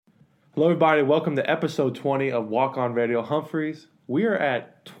Hello, everybody. Welcome to episode 20 of Walk On Radio Humphreys. We are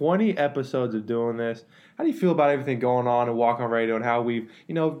at 20 episodes of doing this. How do you feel about everything going on in Walk On Radio and how we've,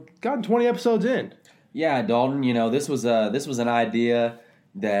 gotten 20 episodes in? Yeah, Dalton. This was an idea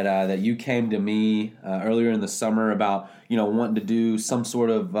that you came to me earlier in the summer about wanting to do some sort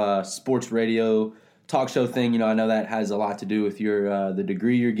of sports radio talk show thing. I know that has a lot to do with your the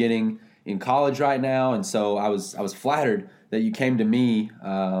degree you're getting in college right now, and so I was flattered that you came to me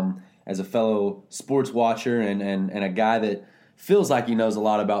as a fellow sports watcher and a guy that feels like he knows a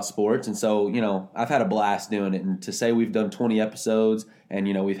lot about sports. And so, I've had a blast doing it. And to say we've done 20 episodes and,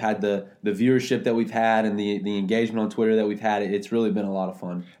 we've had the viewership that we've had and the engagement on Twitter that we've had, it's really been a lot of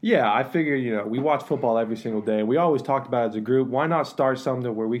fun. Yeah, I figured, we watch football every single day. We always talked about it as a group. Why not start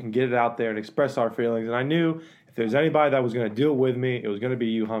something where we can get it out there and express our feelings? And I knew if there's anybody that was going to do it with me, it was going to be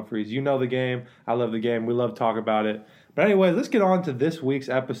you, Humphreys. You know the game. I love the game. We love to talk about it. But anyway, let's get on to this week's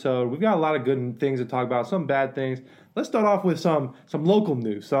episode. We've got a lot of good things to talk about, some bad things. Let's start off with some local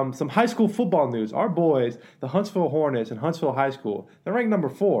news, some high school football news. Our boys, the Huntsville Hornets and Huntsville High School, they're ranked number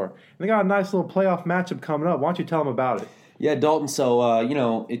 4. And they got a nice little playoff matchup coming up. Why don't you tell them about it? Yeah, Dalton. So,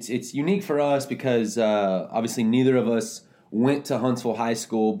 it's unique for us because obviously neither of us went to Huntsville High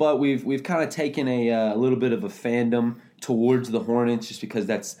School, but we've kind of taken a little bit of a fandom towards the Hornets just because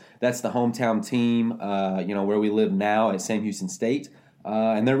that's the hometown team, where we live now at Sam Houston State.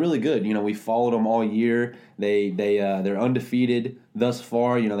 And they're really good. We followed them all year. They're undefeated thus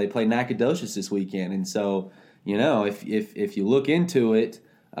far. They play Nacogdoches this weekend, and so if you look into it,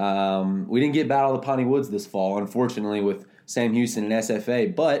 we didn't get Battle of the Pawnee Woods this fall, unfortunately, with Sam Houston and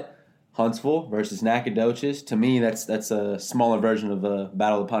SFA. But Huntsville versus Nacogdoches, to me, that's a smaller version of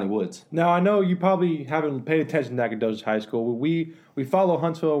Battle of the Pawnee Woods. Now, I know you probably haven't paid attention to Nacogdoches High School. We follow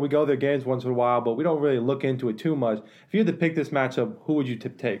Huntsville. We go to their games once in a while, but we don't really look into it too much. If you had to pick this matchup, who would you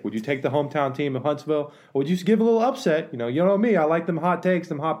take? Would you take the hometown team of Huntsville, or would you just give a little upset? You know me. I like them hot takes,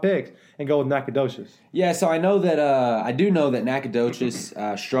 them hot picks, and go with Nacogdoches. Yeah, so I know that I do know that Nacogdoches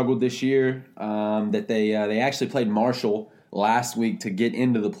struggled this year. That they actually played Marshall last week to get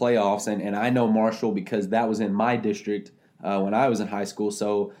into the playoffs, and I know Marshall because that was in my district when I was in high school.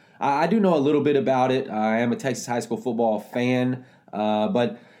 So I do know a little bit about it. I am a Texas high school football fan,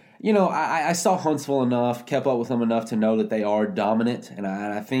 but I saw Huntsville enough, kept up with them enough to know that they are dominant, and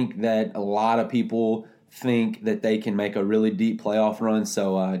I think that a lot of people think that they can make a really deep playoff run,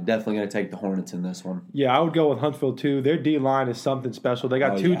 so definitely going to take the Hornets in this one. Yeah, I would go with Huntsville too. Their D-line is something special. They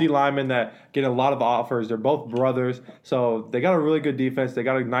got two D linemen that get a lot of offers. They're both brothers, so they got a really good defense. They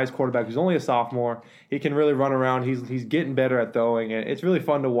got a nice quarterback who's only a sophomore. He can really run around. He's getting better at throwing, and it's really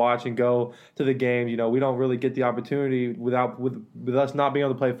fun to watch and go to the games. We don't really get the opportunity with us not being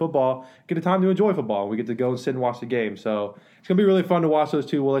able to play football, get the time to enjoy football. We get to go and sit and watch the game. So it's going to be really fun to watch those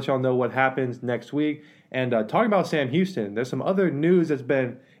two. We'll let y'all know what happens next week. And talking about Sam Houston, there's some other news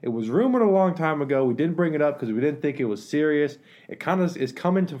it was rumored a long time ago. We didn't bring it up because we didn't think it was serious. It kind of is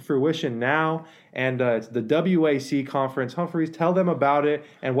coming to fruition now, and it's the WAC conference. Humphreys, tell them about it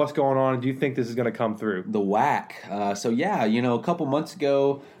and what's going on. Do you think this is going to come through? The WAC. A couple months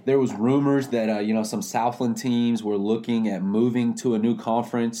ago, there was rumors that, some Southland teams were looking at moving to a new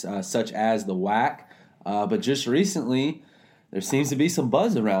conference, such as the WAC. But just recently, there seems to be some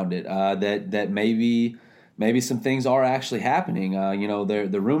buzz around it that maybe some things are actually happening.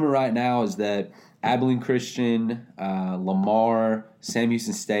 The rumor right now is that Abilene Christian, Lamar, Sam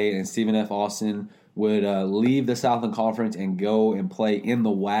Houston State, and Stephen F. Austin would leave the Southland Conference and go and play in the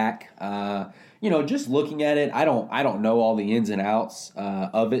WAC. Just looking at it, I don't know all the ins and outs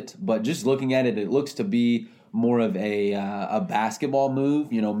of it, but just looking at it, it looks to be more of a basketball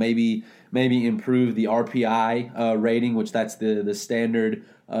move. Maybe improve the RPI rating, which that's the standard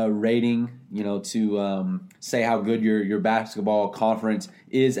rating, to say how good your basketball conference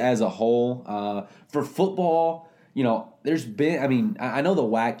is as a whole. For football, there's been, I know the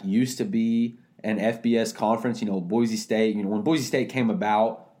WAC used to be an FBS conference. Boise State, when Boise State came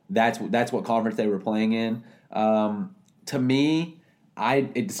about, that's what conference they were playing in. To me,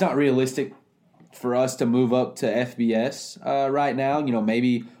 it's not realistic for us to move up to FBS right now,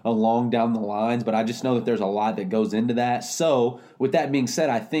 maybe along down the lines, but I just know that there's a lot that goes into that. So with that being said,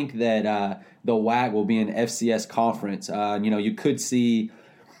 I think that the WAC will be an FCS conference. You could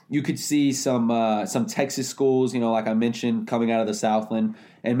see some Texas schools, like I mentioned, coming out of the Southland,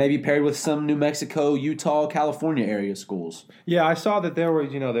 and maybe paired with some New Mexico, Utah, California area schools. Yeah, I saw that there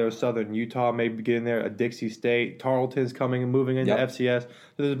was Southern Utah maybe getting there, a Dixie State, Tarleton's coming and moving into FCS. So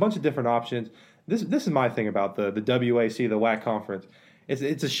there's a bunch of different options. This is my thing about the WAC, the WAC conference.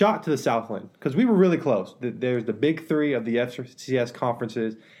 It's a shot to the Southland because we were really close. There's the big three of the FCS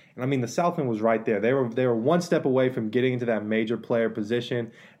conferences, And I mean, the Southland was right there. They were one step away from getting into that major player position.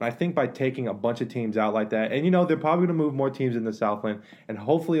 And I think by taking a bunch of teams out like that, and they're probably going to move more teams in the Southland, and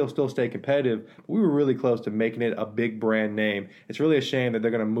hopefully it'll still stay competitive. But we were really close to making it a big brand name. It's really a shame that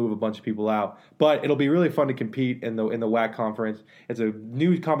they're going to move a bunch of people out, but it'll be really fun to compete in the WAC conference. It's a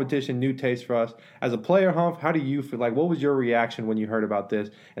new competition, new taste for us. As a player, Humph, how do you feel? Like, what was your reaction when you heard about this,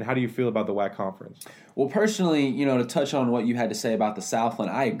 and how do you feel about the WAC conference? Well, personally, to touch on what you had to say about the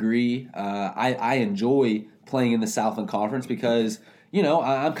Southland, I agree. I enjoy playing in the Southland Conference because,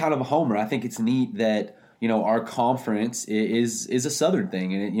 I'm kind of a homer. I think it's neat that, our conference is a Southern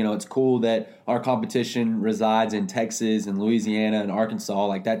thing. And, it's cool that our competition resides in Texas and Louisiana and Arkansas.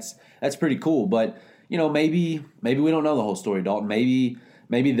 Like, that's pretty cool. But, maybe we don't know the whole story, Dalton.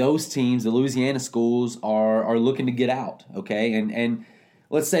 Maybe those teams, the Louisiana schools, are looking to get out, okay? And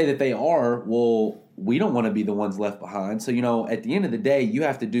let's say that they are, well, we don't want to be the ones left behind. So, at the end of the day, you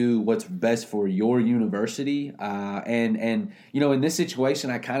have to do what's best for your university. And in this situation,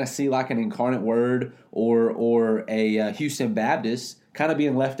 I kind of see like an Incarnate Word or a Houston Baptist kind of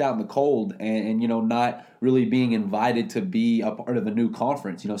being left out in the cold and not really being invited to be a part of a new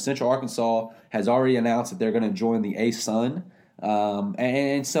conference. Central Arkansas has already announced that they're going to join the ASUN.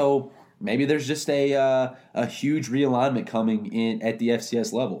 And so maybe there's just a huge realignment coming in at the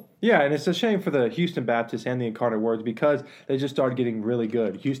FCS level. Yeah, and it's a shame for the Houston Baptist and the Incarnate Words because they just started getting really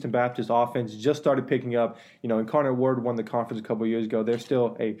good. Houston Baptist offense just started picking up. Incarnate Word won the conference a couple of years ago. They're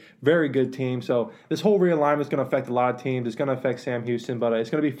still a very good team. So this whole realignment is going to affect a lot of teams. It's going to affect Sam Houston, but it's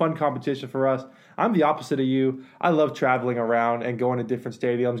going to be fun competition for us. I'm the opposite of you. I love traveling around and going to different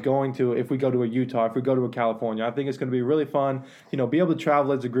stadiums, if we go to a Utah, if we go to a California. I think it's going to be really fun, be able to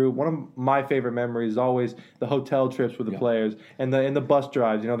travel as a group. One of my favorite memories is always the hotel trips with the players and the bus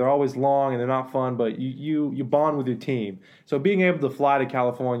drives. They're always long and they're not fun, but you bond with your team. So being able to fly to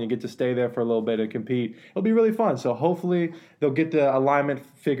California, get to stay there for a little bit and compete, it'll be really fun. So hopefully they'll get the alignment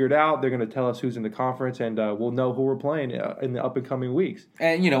figured out. They're going to tell us who's in the conference, and we'll know who we're playing in the up and coming weeks.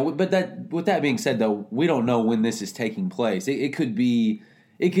 And but with that being said, though, we don't know when this is taking place. It could be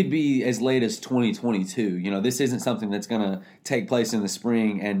as late as 2022. This isn't something that's going to take place in the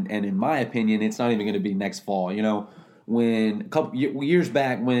spring, and in my opinion, it's not even going to be next fall. When a couple years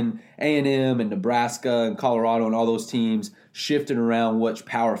back, when A&M and Nebraska and Colorado and all those teams shifted around which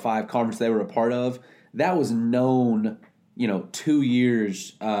Power 5 conference they were a part of, that was known, 2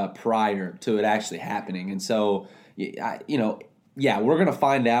 years prior to it actually happening. And so, we're going to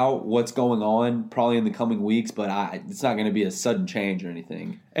find out what's going on probably in the coming weeks, but it's not going to be a sudden change or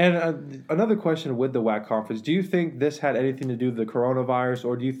anything. And another question with the WAC conference, do you think this had anything to do with the coronavirus,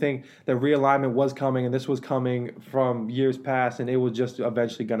 or do you think that realignment was coming and this was coming from years past and it was just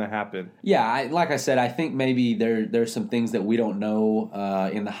eventually going to happen? Yeah, like I said, I think maybe there's some things that we don't know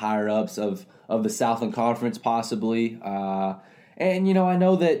in the higher-ups of the Southland Conference possibly. And, I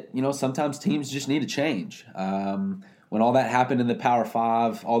know that, sometimes teams just need a change. When all that happened in the Power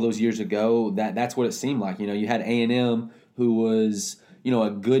 5 all those years ago, that's what it seemed like. You had A&M, who was, a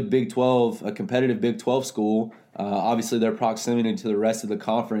good Big 12, a competitive Big 12 school. Obviously, their proximity to the rest of the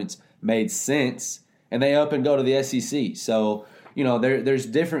conference made sense, and they up and go to the SEC. So, there's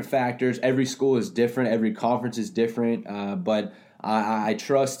different factors. Every school is different. Every conference is different. But I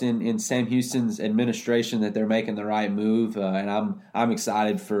trust in Sam Houston's administration that they're making the right move, and I'm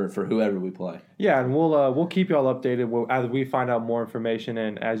excited for whoever we play. Yeah, and we'll keep you all updated as we find out more information,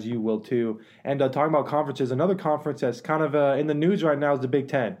 and as you will too. And talking about conferences, another conference that's kind of in the news right now is the Big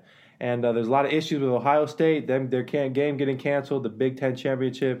Ten. And there's a lot of issues with Ohio State, their game getting canceled, the Big Ten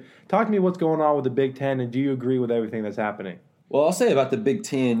championship. Talk to me what's going on with the Big Ten, and do you agree with everything that's happening? Well, I'll say about the Big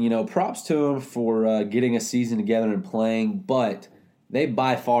Ten, props to them for getting a season together and playing, but they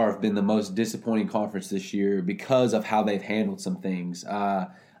by far have been the most disappointing conference this year because of how they've handled some things.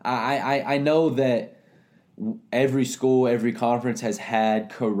 I know that every school, every conference has had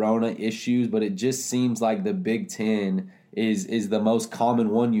corona issues, but it just seems like the Big Ten is the most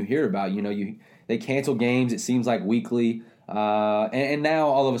common one you hear about. They cancel games, it seems like weekly, and now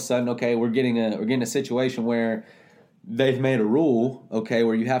all of a sudden, okay, we're getting a situation where they've made a rule, okay,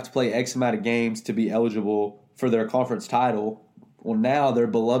 where you have to play X amount of games to be eligible for their conference title. Well, now their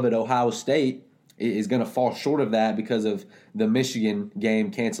beloved Ohio State is going to fall short of that because of the Michigan game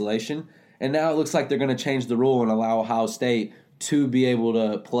cancellation. And now it looks like they're going to change the rule and allow Ohio State to be able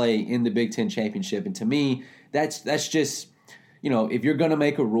to play in the Big Ten championship. And to me, that's just, if you're going to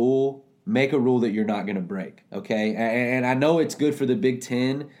make a rule that you're not going to break, okay? And I know it's good for the Big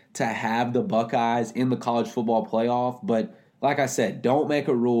Ten to have the Buckeyes in the college football playoff, but like I said, don't make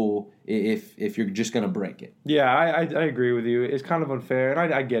a rule if you're just going to break it. Yeah, I agree with you. It's kind of unfair,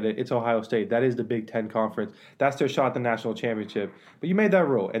 and I get it. It's Ohio State. That is the Big Ten Conference. That's their shot at the national championship. But you made that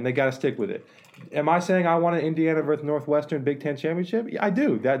rule, and they got to stick with it. Am I saying I want an Indiana versus Northwestern Big Ten championship? Yeah, I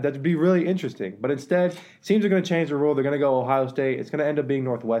do. That'd be really interesting. But instead, teams are going to change the rule. They're going to go Ohio State. It's going to end up being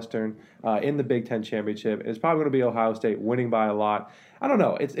Northwestern in the Big Ten championship. It's probably going to be Ohio State winning by a lot. I don't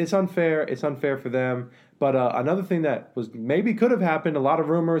know. It's unfair. It's unfair for them. But another thing that was maybe could have happened, a lot of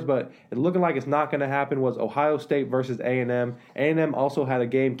rumors, but it's looking like it's not going to happen, was Ohio State versus A&M. A&M also had a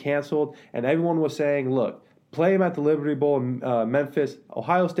game canceled, and everyone was saying, look, play them at the Liberty Bowl in Memphis.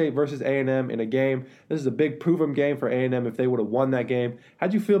 Ohio State versus A&M in a game. This is a big prove-em game for A&M if they would have won that game.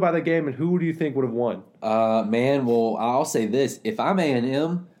 How'd you feel about that game, and who do you think would have won? Man, well, I'll say this. If I'm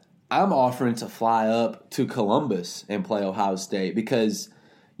A&M, I'm offering to fly up to Columbus and play Ohio State because,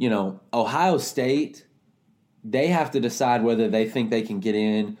 Ohio State, they have to decide whether they think they can get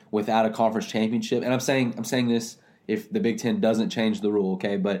in without a conference championship. And I'm saying this if the Big Ten doesn't change the rule,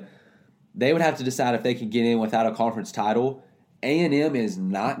 okay? But they would have to decide if they could get in without a conference title. A&M is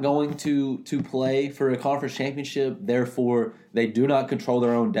not going to play for a conference championship. Therefore, they do not control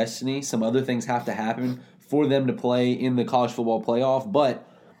their own destiny. Some other things have to happen for them to play in the college football playoff. But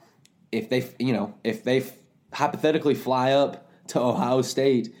if they hypothetically fly up to Ohio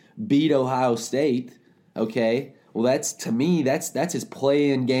State, beat Ohio State, okay, well, that's as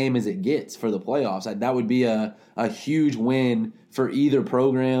play-in game as it gets for the playoffs. That would be a huge win for either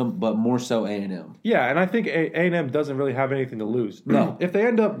program, but more so A&M. Yeah, and I think A&M doesn't really have anything to lose. No. If they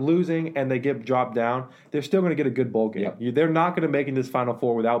end up losing and they get dropped down, they're still going to get a good bowl game. Yep. They're not going to make it this Final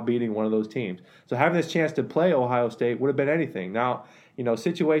Four without beating one of those teams. So having this chance to play Ohio State would have been anything. Now,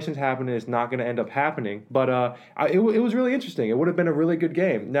 situations happen and it's not going to end up happening. But it was really interesting. It would have been a really good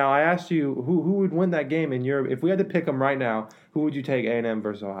game. Now, I asked you who would win that game in Europe. If we had to pick them right now, who would you take, A&M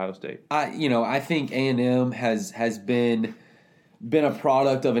versus Ohio State? I think A&M has been a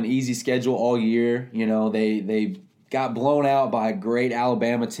product of an easy schedule all year. They got blown out by a great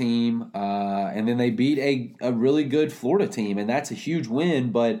Alabama team, and then they beat a really good Florida team, and that's a huge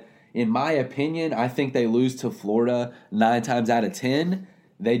win. But in my opinion, I think they lose to Florida 9 times out of 10.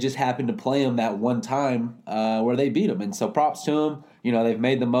 They just happened to play them that one time where they beat them. And so props to them. They've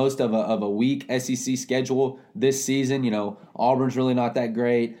made the most of a weak SEC schedule this season. Auburn's really not that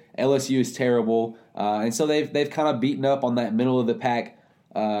great. LSU is terrible. And so they've kind of beaten up on that middle-of-the-pack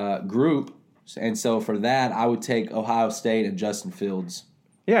group. And so for that, I would take Ohio State and Justin Fields.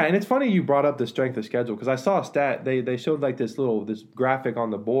 Yeah, and it's funny you brought up the strength of schedule because I saw a stat. They showed like this graphic on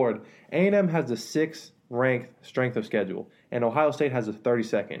the board. A&M has the 6th ranked strength of schedule, and Ohio State has the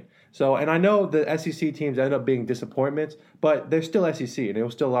 32nd. So, and I know the SEC teams end up being disappointments, but they're still SEC, and it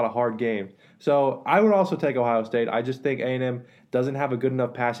was still a lot of hard games. So I would also take Ohio State. I just think A&M doesn't have a good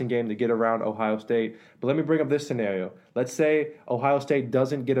enough passing game to get around Ohio State. But let me bring up this scenario. Let's say Ohio State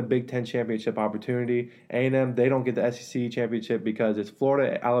doesn't get a Big Ten championship opportunity. A&M, they don't get the SEC championship because it's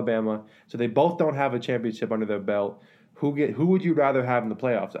Florida, Alabama. So they both don't have a championship under their belt. Who would you rather have in the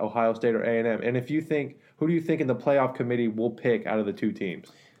playoffs, Ohio State or A&M? And who do you think in the playoff committee will pick out of the two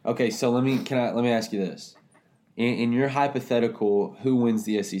teams? Okay, so let me ask you this. In your hypothetical, who wins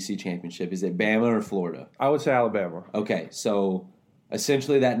the SEC championship? Is it Bama or Florida? I would say Alabama. Okay, so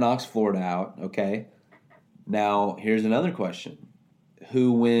essentially that knocks Florida out, okay? Now, here's another question.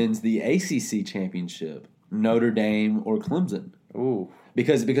 Who wins the ACC championship, Notre Dame or Clemson? Ooh.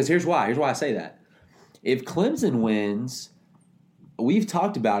 Because here's why. Here's why I say that. If Clemson wins, we've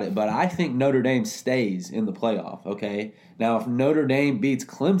talked about it, but I think Notre Dame stays in the playoff, okay? Now, if Notre Dame beats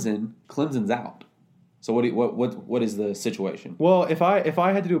Clemson, Clemson's out. So what is the situation? Well, if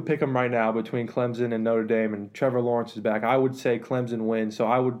I had to do a pick 'em right now between Clemson and Notre Dame and Trevor Lawrence is back, I would say Clemson wins. So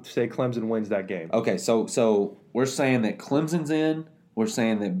I would say Clemson wins that game. Okay, so we're saying that Clemson's in, we're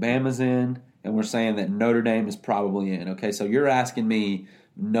saying that Bama's in, and we're saying that Notre Dame is probably in. Okay, so you're asking me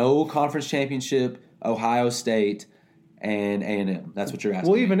no conference championship, Ohio State, and A&M. That's what you're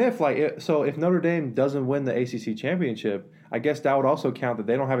asking. Well, even if if Notre Dame doesn't win the ACC championship, I guess that would also count that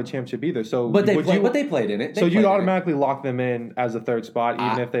they don't have a championship either. So, but they played in it. So you'd automatically lock them in as a third spot,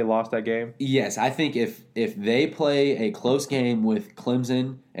 even if they lost that game. Yes, I think if they play a close game with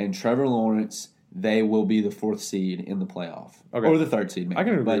Clemson and Trevor Lawrence, they will be the 4th seed in the playoff, or the 3rd seed. Maybe. I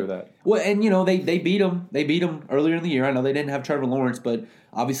can agree with that. Well, and they beat them. They beat them earlier in the year. I know they didn't have Trevor Lawrence, but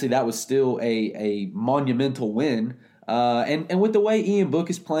obviously that was still a monumental win. And with the way Ian Book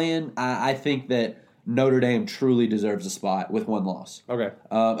is playing, I think that Notre Dame truly deserves a spot with one loss. Okay.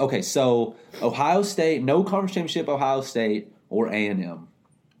 Okay, so Ohio State, no conference championship, Ohio State or A&M.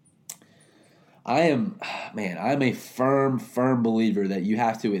 I'm a firm believer that you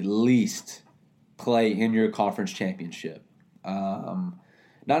have to at least play in your conference championship. Not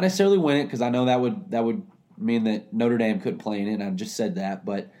necessarily win it, because I know that would mean that Notre Dame couldn't play in it, and I just said that.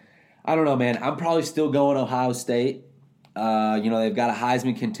 But I don't know, man. I'm probably still going Ohio State. They've got a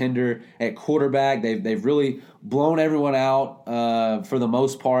Heisman contender at quarterback. They've really blown everyone out for the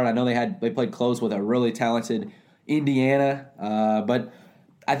most part. I know they played close with a really talented Indiana, but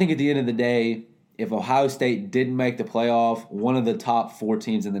I think at the end of the day, if Ohio State didn't make the playoff, one of the top 4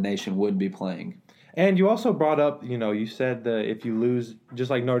 teams in the nation would be playing. And you also brought up, you said that if you lose,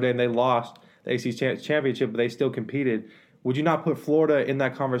 just like Notre Dame, they lost the ACC championship, but they still competed. Would you not put Florida in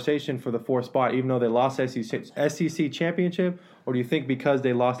that conversation for the 4th spot, even though they lost SEC championship? Or do you think because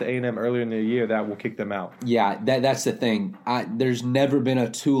they lost to A&M earlier in the year, that will kick them out? Yeah, that's the thing. There's never been a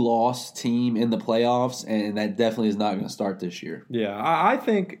 2-loss team in the playoffs, and that definitely is not going to start this year. Yeah, I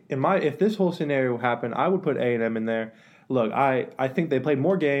think if this whole scenario happened, I would put A&M in there. Look, I think they played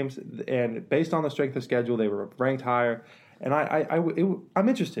more games, and based on the strength of schedule, they were ranked higher. And I'm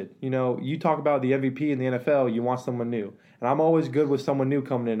interested. You talk about the MVP in the NFL, you want someone new. And I'm always good with someone new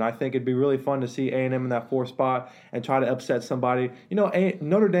coming in. I think it'd be really fun to see A&M in that 4th spot and try to upset somebody.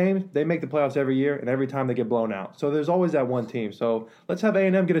 Notre Dame, they make the playoffs every year, and every time they get blown out. So there's always that one team. So let's have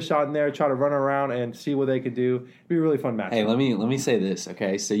A&M get a shot in there, try to run around and see what they could do. It'd be a really fun match. Hey, let me say this,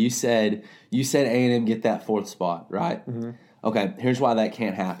 okay? So you said A&M get that 4th spot, right? Mm-hmm. Okay, here's why that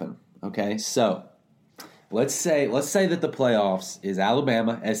can't happen, okay? So let's say that the playoffs is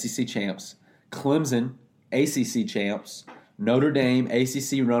Alabama, SEC champs, Clemson, ACC champs, Notre Dame,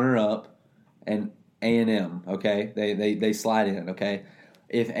 ACC runner-up, and A&M, okay? They slide in, okay?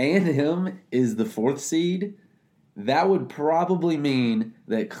 If A&M is the 4th seed, that would probably mean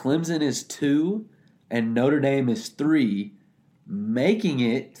that Clemson is 2 and Notre Dame is 3, making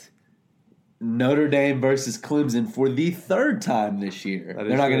it Notre Dame versus Clemson for the 3rd time this year.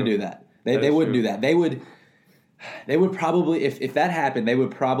 They're not going to do that. They wouldn't do that. They would probably, if that happened, they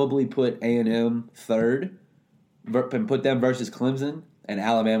would probably put A&M 3rd and put them versus Clemson, and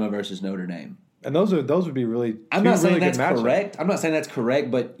Alabama versus Notre Dame. And those would be really. I'm not saying that's correct. I'm not saying that's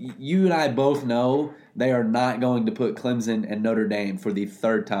correct, but you and I both know they are not going to put Clemson and Notre Dame for the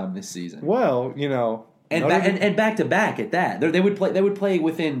 3rd time this season. Well, and back to back at that. They would play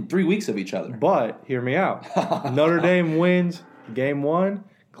within 3 weeks of each other. But hear me out. Notre Dame wins game 1.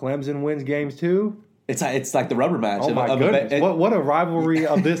 Clemson wins games 2. It's like the rubber match. Oh, my goodness. What a rivalry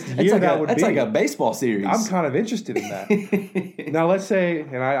of this year that would be. It's like a baseball series. I'm kind of interested in that. Now, let's say,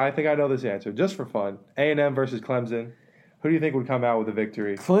 and I think I know this answer, just for fun, A&M versus Clemson. Who do you think would come out with a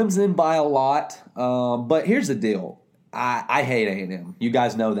victory? Clemson by a lot. But here's the deal. I hate A&M. You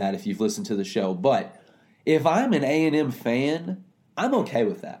guys know that if you've listened to the show. But if I'm an A&M fan, I'm okay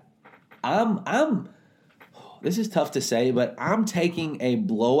with that. This is tough to say, but I'm taking a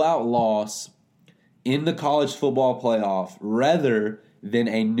blowout loss in the college football playoff rather than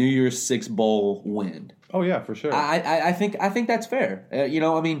a New Year's Six bowl win. Oh yeah, for sure. I think that's fair.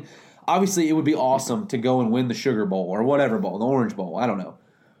 Obviously it would be awesome to go and win the Sugar Bowl or whatever bowl, the Orange Bowl. I don't know,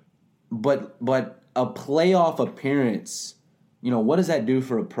 but a playoff appearance, what does that do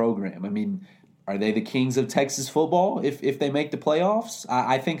for a program? I mean, are they the kings of Texas football if they make the playoffs?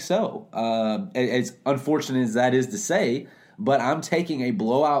 I think so. As unfortunate as that is to say, but I'm taking a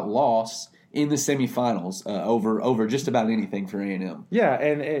blowout loss in the semifinals over just about anything for A&M. Yeah,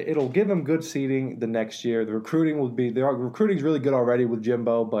 and it'll give them good seeding the next year. The recruiting's really good already with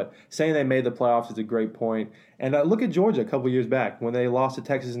Jimbo, but saying they made the playoffs is a great point. And look at Georgia a couple years back when they lost to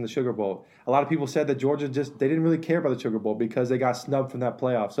Texas in the Sugar Bowl. A lot of people said that Georgia they didn't really care about the Sugar Bowl because they got snubbed from that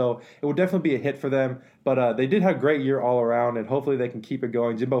playoff. So it would definitely be a hit for them. But they did have a great year all around, and hopefully they can keep it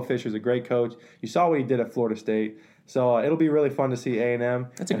going. Jimbo Fisher's a great coach. You saw what he did at Florida State. So it'll be really fun to see A&M.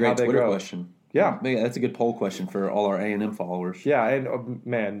 That's a great Twitter question. Yeah, that's a good poll question for all our A&M followers. Yeah, and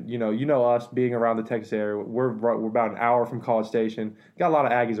man, you know us being around the Texas area. We're about an hour from College Station. Got a lot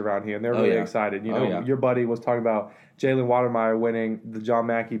of Aggies around here, and they're really excited. Your buddy was talking about Jalen Watermeyer winning the John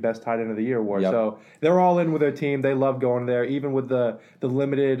Mackey Best Tight End of the Year award. Yep. So they're all in with their team. They love going there, even with the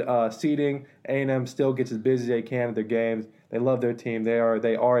limited seating. A&M still gets as busy as they can at their games. They love their team. They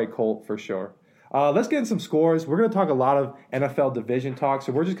are a cult for sure. Let's get in some scores. We're going to talk a lot of NFL division talk,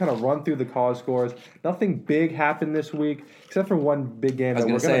 so we're just kind of run through the college scores. Nothing big happened this week, except for one big game that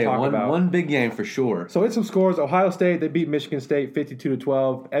we're going to talk about. One big game for sure. So in some scores, Ohio State, they beat Michigan State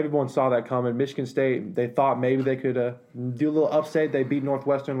 52-12. Everyone saw that coming. Michigan State, they thought maybe they could do a little upset. They beat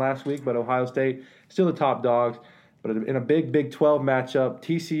Northwestern last week, but Ohio State, still the top dogs. But in a Big 12 matchup,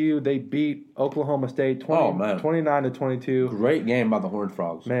 TCU, they beat Oklahoma State 29-22. Great game by the Horned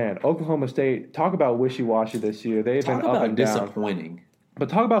Frogs. Man, Oklahoma State, talk about wishy-washy this year. They've been up and down. Disappointing. But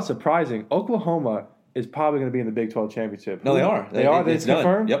talk about surprising. Oklahoma is probably going to be in the Big 12 championship. No, they are. They are? It's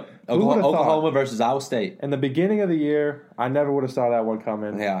confirmed? Yep. Oklahoma versus Iowa State. In the beginning of the year, I never would have saw that one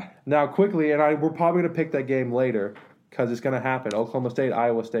coming. Yeah. Now, quickly, we're probably going to pick that game later because it's going to happen. Oklahoma State,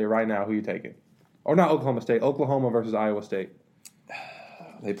 Iowa State right now. Who are you taking? Or not Oklahoma State. Oklahoma versus Iowa State.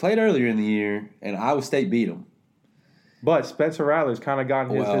 They played earlier in the year, and Iowa State beat them. But Spencer Rattler's kind of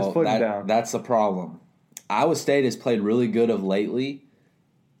gotten his footing down. That's the problem. Iowa State has played really good of lately,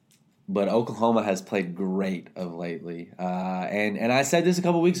 but Oklahoma has played great of lately. And I said this a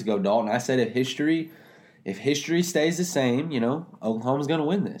couple weeks ago, Dalton. I said if history stays the same, Oklahoma's going to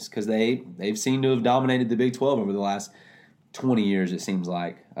win this because they've seemed to have dominated the Big 12 over the last 20 years, it seems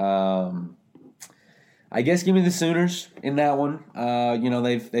like. I guess give me the Sooners in that one.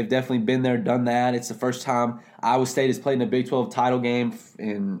 They've definitely been there, done that. It's the first time Iowa State has played in a Big 12 title game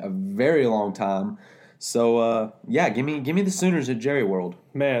in a very long time. So give me the Sooners at Jerry World.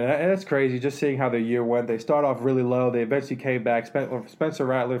 Man, that's crazy. Just seeing how their year went. They start off really low. They eventually came back. Spencer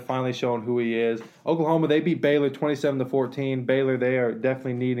Rattler finally showing who he is. Oklahoma, they beat Baylor 27-14. Baylor, they are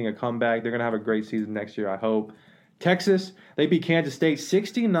definitely needing a comeback. They're going to have a great season next year, I hope. Texas, they beat Kansas State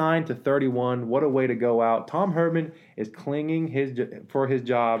 69-31. What a way to go out. Tom Herman is clinging for his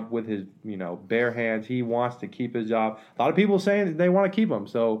job with his, bare hands. He wants to keep his job. A lot of people saying they want to keep him.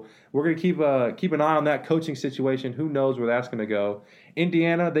 So we're going to keep an eye on that coaching situation. Who knows where that's going to go.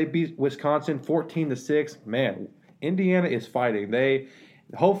 Indiana, they beat Wisconsin 14-6. Man, Indiana is fighting.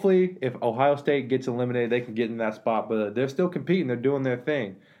 Hopefully, if Ohio State gets eliminated, they can get in that spot. But they're still competing. They're doing their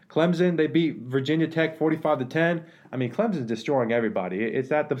thing. Clemson, they beat Virginia Tech 45-10. I mean, Clemson's destroying everybody. It's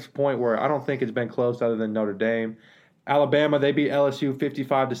at the point where I don't think it's been close other than Notre Dame. Alabama, they beat LSU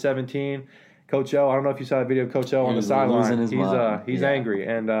 55-17. Coach O, I don't know if you saw the video of Coach O on the sideline. He's angry.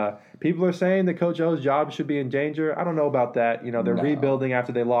 And people are saying that Coach O's job should be in danger. I don't know about that. They're rebuilding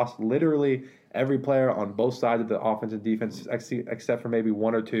after they lost literally every player on both sides of the offense and defense except for maybe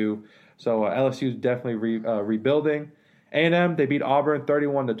one or two. So LSU's definitely rebuilding. A&M, they beat Auburn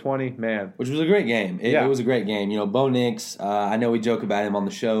 31-20. Man, which was a great game. It was a great game. Bo Nix, I know we joke about him on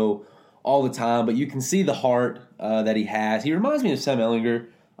the show all the time, but you can see the heart that he has. He reminds me of Sam Ehlinger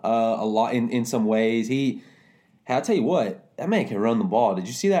a lot in some ways. I'll tell you what, that man can run the ball. Did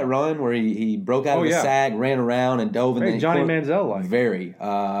you see that run where he broke out of the sack, ran around, and dove in? Johnny Manziel-like. Very.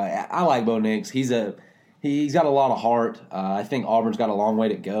 I like Bo Nix. He's got a lot of heart. I think Auburn's got a long way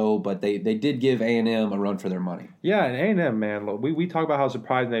to go, but they did give A&M a run for their money. Yeah, and A&M, man, we talk about how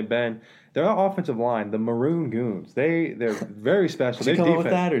surprising they've been. Their offensive line, the Maroon Goons, they're very special. Did you come up with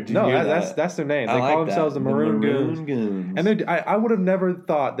that, or did you hear that? That's their name. They call themselves the Maroon Goons. And I would have never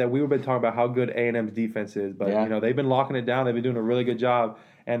thought that we would have been talking about how good A&M's defense is, but they've been locking it down. They've been doing a really good job.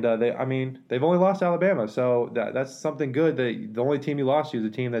 And they've only lost to Alabama, so that's something good. The only team you lost to is a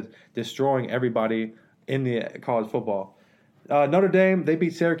team that's destroying everybody in the college football. Notre Dame, they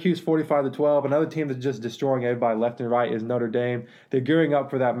beat Syracuse 45-12. Another team that's just destroying everybody left and right is Notre Dame. They're gearing up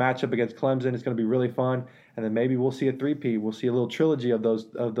for that matchup against Clemson. It's going to be really fun. And then maybe we'll see a three-peat. We'll see a little trilogy of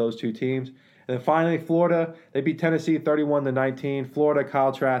those two teams. And then finally, Florida, they beat Tennessee 31-19. Florida,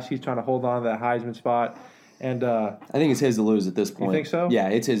 Kyle Trask, he's trying to hold on to that Heisman spot. And I think it's his to lose at this point. You think so? Yeah,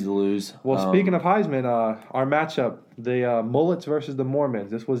 it's his to lose. Well, speaking of Heisman, our matchup, the Mullets versus the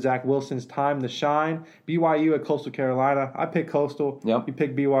Mormons. This was Zach Wilson's time to shine. BYU at Coastal Carolina. I picked Coastal. Yep. You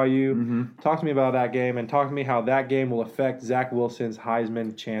picked BYU. Mm-hmm. Talk to me about that game and talk to me how that game will affect Zach Wilson's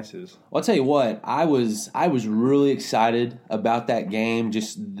Heisman chances. Well, I'll tell you what. I was really excited about that game.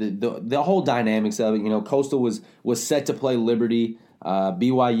 Just the whole dynamics of it. Coastal was set to play Liberty.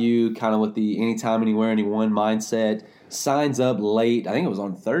 BYU kind of with the anytime, anywhere, anyone mindset, signs up late. I think it was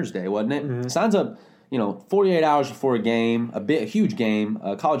on Thursday, wasn't it? Mm-hmm. Signs up, 48 hours before a game, a huge game,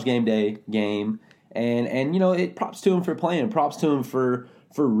 a college game day game, and it props to him for playing, props to him for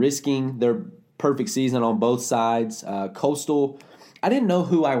risking their perfect season on both sides. Coastal, I didn't know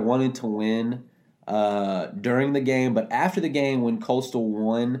who I wanted to win during the game, but after the game when Coastal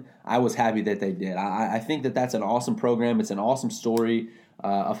won, I was happy that they did. I think that that's an awesome program. It's an awesome story.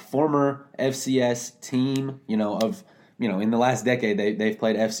 A former FCS team, in the last decade they've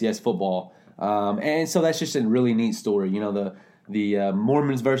played FCS football, and so that's just a really neat story. The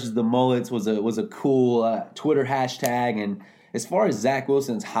Mormons versus the Mullets was a cool Twitter hashtag. And as far as Zach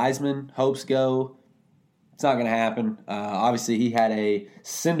Wilson's Heisman hopes go, it's not going to happen. Obviously, he had a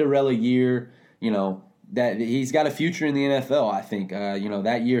Cinderella year. That he's got a future in the NFL, I think.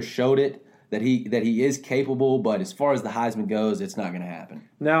 That year showed it. that he is capable, but as far as the Heisman goes, it's not going to happen.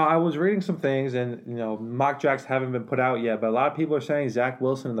 Now, I was reading some things, and mock drafts haven't been put out yet, but a lot of people are saying Zach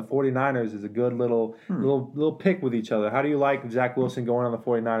Wilson and the 49ers is a good little pick with each other. How do you like Zach Wilson going on the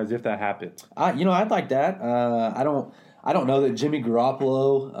 49ers if that happens? I'd like that. I don't know that Jimmy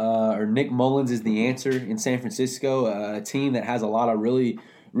Garoppolo or Nick Mullins is the answer in San Francisco, a team that has a lot of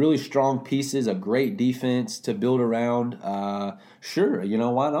really strong pieces, a great defense to build around. Sure,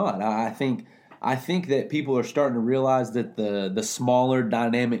 why not? I think that people are starting to realize that the smaller,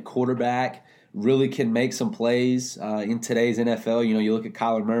 dynamic quarterback really can make some plays in today's NFL. You look at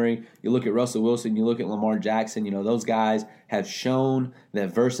Kyler Murray, you look at Russell Wilson, you look at Lamar Jackson. Those guys have shown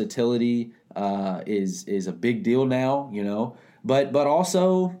that versatility is a big deal now. But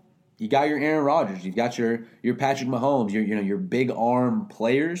also, you got your Aaron Rodgers, you've got your Patrick Mahomes, your big arm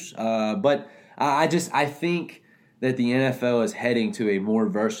players. But I think that the NFL is heading to a more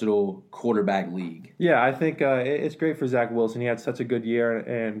versatile quarterback league. Yeah, I think it's great for Zach Wilson. He had such a good year,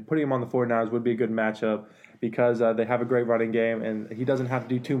 and putting him on the 49ers would be a good matchup because they have a great running game, and he doesn't have to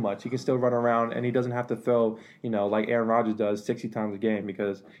do too much. He can still run around, and he doesn't have to throw, like Aaron Rodgers does 60 times a game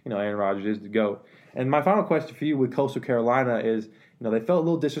because, Aaron Rodgers is the GOAT. And my final question for you with Coastal Carolina is, they felt a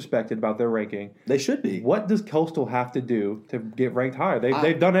little disrespected about their ranking. They should be. What does Coastal have to do to get ranked higher?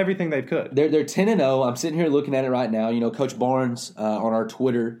 They've done everything they could. They're 10-0. I'm sitting here looking at it right now. Coach Barnes on our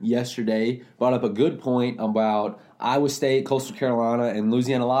Twitter yesterday brought up a good point about Iowa State, Coastal Carolina, and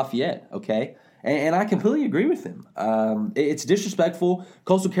Louisiana Lafayette. Okay, and I completely agree with him. It's disrespectful.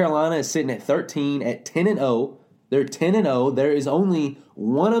 Coastal Carolina is sitting at 13 at 10-0. They're 10-0. There is only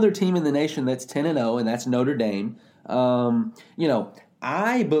one other team in the nation that's 10-0, and that's Notre Dame.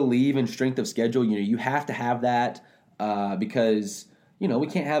 I believe in strength of schedule. You have to have that because we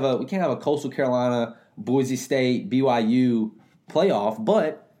can't have a Coastal Carolina, Boise State, BYU playoff.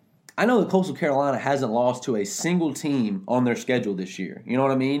 But I know that Coastal Carolina hasn't lost to a single team on their schedule this year. You know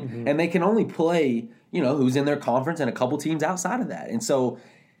what I mean? Mm-hmm. And they can only play who's in their conference and a couple teams outside of that. And so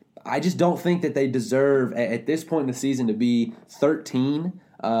I just don't think that they deserve at this point in the season to be 13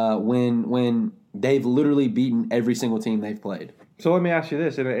 when they've literally beaten every single team they've played. So let me ask you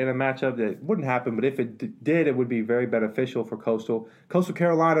this. In a matchup that wouldn't happen, but if it did, it would be very beneficial for Coastal. Coastal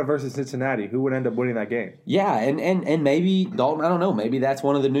Carolina versus Cincinnati. Who would end up winning that game? Yeah, and maybe, Dalton, I don't know. Maybe that's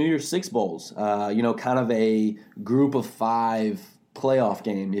one of the New Year's Six Bowls. Kind of a group of five playoff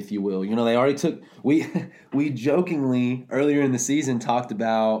game, if you will. They already took – we jokingly earlier in the season talked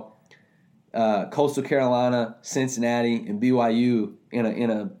about Coastal Carolina, Cincinnati, and BYU in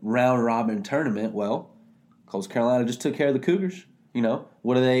a round-robin tournament. Well, Coastal Carolina just took care of the Cougars. How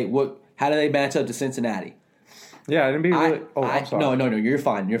do they match up to Cincinnati? Yeah, it'd be really. I'm sorry. No. You're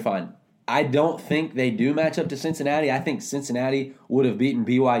fine. I don't think they do match up to Cincinnati. I think Cincinnati would have beaten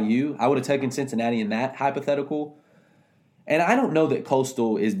BYU. I would have taken Cincinnati in that hypothetical. And I don't know that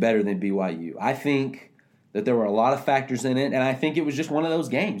Coastal is better than BYU. I think that there were a lot of factors in it, and I think it was just one of those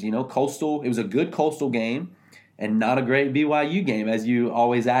games. Coastal. It was a good Coastal game, and not a great BYU game, as you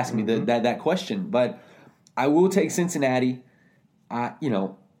always ask me that question. But I will take Cincinnati.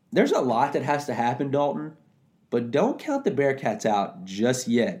 There's a lot that has to happen, Dalton, but don't count the Bearcats out just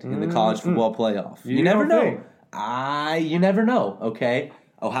yet in the college football playoff. You never know. You never know. Okay,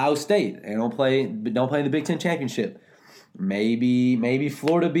 Ohio State, they don't play in the Big Ten championship. Maybe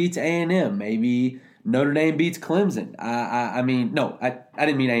Florida beats A&M. Maybe Notre Dame beats Clemson. I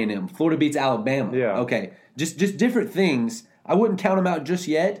didn't mean A&M. Florida beats Alabama. Yeah. Okay, just different things. I wouldn't count them out just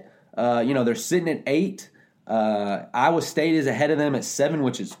yet. They're sitting at 8. Iowa State is ahead of them at 7,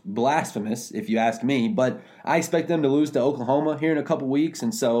 which is blasphemous if you ask me. But I expect them to lose to Oklahoma here in a couple weeks,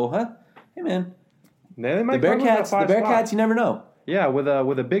 and so, hey man, the Bearcats, you never know. Yeah, with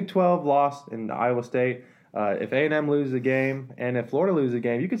a Big 12 loss in Iowa State, if A&M loses a game and if Florida loses a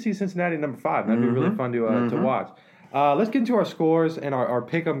game, you could see Cincinnati number 5. That'd be really fun to watch. Let's get into our scores and our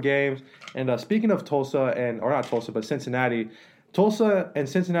pick'em games. And speaking of Cincinnati. Tulsa and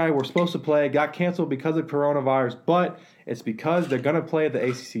Cincinnati were supposed to play, got canceled because of coronavirus, but it's because they're going to play the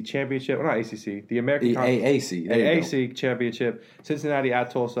ACC championship. Well, not ACC, the American AAC. AAC championship. Cincinnati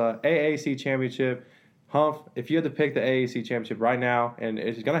at Tulsa. AAC championship. Humph, if you had to pick the AAC championship right now, and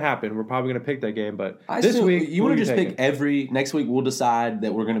it's going to happen, we're probably going to pick that game, but this week, you want to just pick next week we'll decide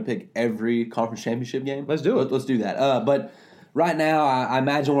that we're going to pick every conference championship game? Let's do it. Let's do that. But right now, I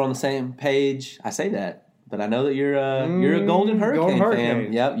imagine we're on the same page. I say that. But I know that you're a Golden Hurricane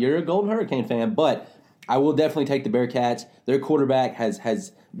fan. Yep, you're a Golden Hurricane fan. But I will definitely take the Bearcats. Their quarterback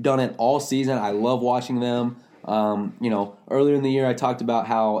has done it all season. I love watching them. Earlier in the year I talked about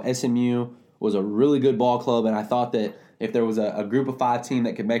how SMU was a really good ball club, and I thought that if there was a group of 5 team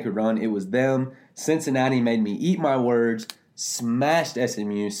that could make a run, it was them. Cincinnati made me eat my words, smashed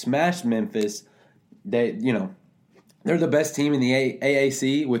SMU, smashed Memphis. They're the best team in the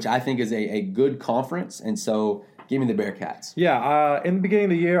AAC, which I think is a good conference, and so give me the Bearcats. Yeah, in the beginning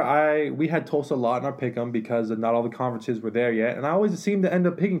of the year, we had Tulsa a lot in our pick'em because not all the conferences were there yet, and I always seemed to end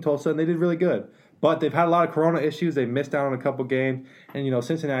up picking Tulsa, and they did really good. But they've had a lot of corona issues. They missed out on a couple games, and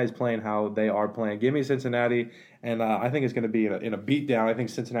Cincinnati's playing how they are playing. Give me Cincinnati, and I think it's going to be in a beatdown. I think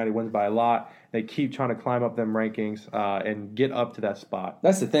Cincinnati wins by a lot. They keep trying to climb up them rankings and get up to that spot.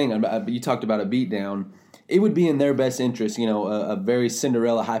 That's the thing. You talked about a beatdown. It would be in their best interest. A very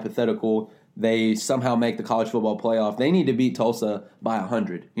Cinderella hypothetical. They somehow make the college football playoff. They need to beat Tulsa by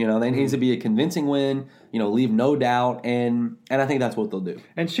 100. They need to be a convincing win. Leave no doubt, and I think that's what they'll do.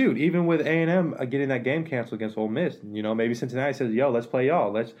 And shoot, even with A&M getting that game canceled against Ole Miss, maybe Cincinnati says, "Yo, let's play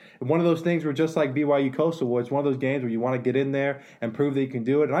y'all." One of those things where just like BYU Coastal, where it's one of those games where you want to get in there and prove that you can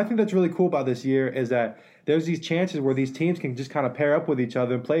do it. And I think that's really cool about this year is that there's these chances where these teams can just kind of pair up with each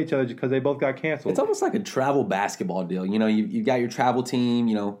other and play each other because they both got canceled. It's almost like a travel basketball deal. You've got your travel team.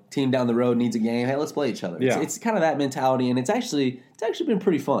 Team down the road needs a game. Hey, let's play each other. Yeah. It's kind of that mentality, and it's actually been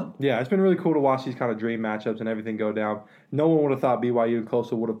pretty fun. Yeah, it's been really cool to watch these kind of dream matchups and everything go down. No one would have thought BYU and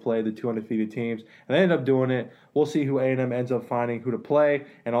Coastal would have played the two undefeated teams, and they ended up doing it. We'll see who A&M ends up finding, who to play,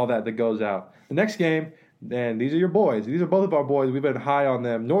 and all that goes out. The next game. And these are your boys. These are both of our boys. We've been high on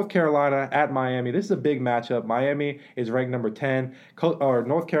them. North Carolina at Miami. This is a big matchup. Miami is ranked number 10.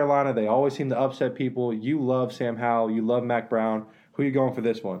 North Carolina, they always seem to upset people. You love Sam Howell. You love Mac Brown. Who are you going for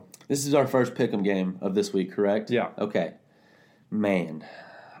this one? This is our first pick'em game of this week, correct? Yeah. Okay. Man,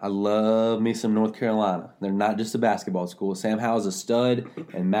 I love me some North Carolina. They're not just a basketball school. Sam Howell's a stud,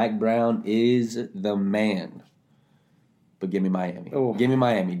 and Mac Brown is the man. But give me Miami. Oh. Give me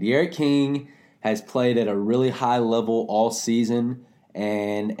Miami. De'Aaron King has played at a really high level all season,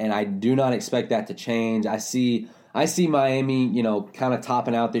 and I do not expect that to change. I see Miami, kind of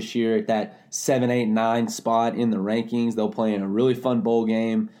topping out this year at that 7, 8, 9 spot in the rankings. They'll play in a really fun bowl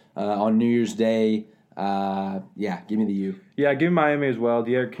game on New Year's Day. Give me the U. Yeah, give me Miami as well.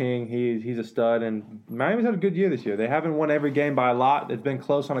 De'Aaron King, he's a stud, and Miami's had a good year this year. They haven't won every game by a lot. It's been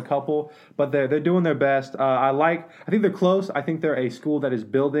close on a couple, but they're doing their best. I think they're close. I think they're a school that is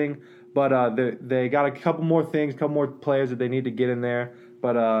building. But they got a couple more things, a couple more players that they need to get in there.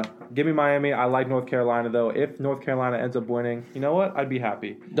 But give me Miami. I like North Carolina, though. If North Carolina ends up winning, you know what? I'd be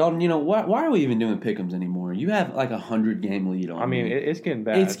happy. Dalton, why are we even doing pick'ems anymore? You have like 100-game lead on me. It's getting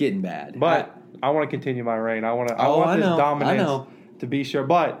bad. It's getting bad. But I want to continue my reign. I want this dominance to be sure.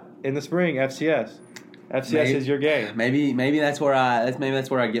 But in the spring, FCS. FCS is your game. Maybe that's where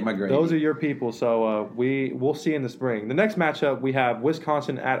I get my grade. Those are your people. So we'll see in the spring. The next matchup we have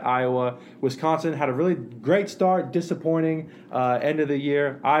Wisconsin at Iowa. Wisconsin had a really great start, disappointing end of the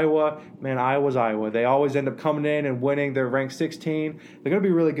year. Iowa's Iowa. They always end up coming in and winning. They're ranked 16. They're going to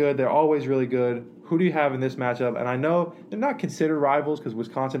be really good. They're always really good. Who do you have in this matchup? And I know they're not considered rivals because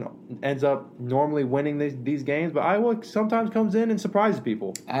Wisconsin ends up normally winning these games, but Iowa sometimes comes in and surprises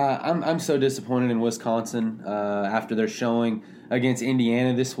people. I'm so disappointed in Wisconsin after their showing against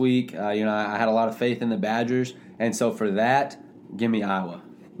Indiana this week. I had a lot of faith in the Badgers, and so for that, give me Iowa.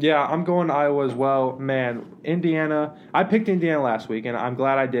 Yeah, I'm going Iowa as well. Man, Indiana. I picked Indiana last week, and I'm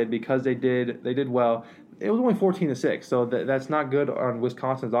glad I did because they did well. It was only 14-6, so that's not good on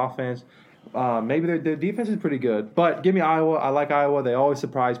Wisconsin's offense. Maybe their defense is pretty good, but give me Iowa. I like Iowa. They always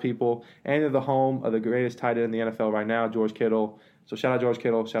surprise people, and they're the home of the greatest tight end in the NFL right now, George Kittle. So shout out George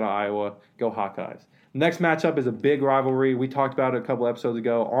Kittle, shout out Iowa. Go Hawkeyes. Next matchup is a big rivalry. We talked about it a couple episodes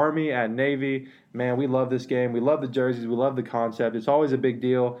ago. Army at Navy. Man, we love this game. We love the jerseys. We love the concept. It's always a big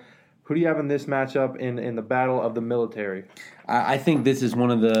deal. Who do you have in this matchup in the battle of the military? I think this is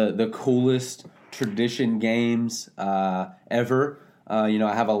one of the coolest tradition games ever. I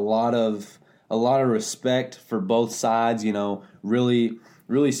have a lot of respect for both sides. Really,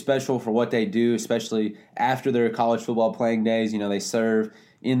 really special for what they do, especially after their college football playing days. They serve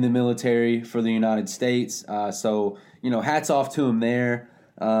in the military for the United States. So hats off to them there.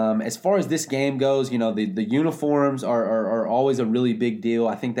 As far as this game goes, the uniforms are always a really big deal.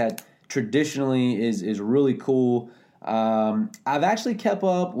 I think that traditionally is really cool. I've actually kept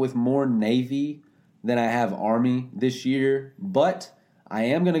up with more Navy than I have Army this year, but I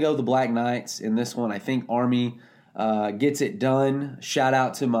am going to go the Black Knights in this one. I think Army gets it done. Shout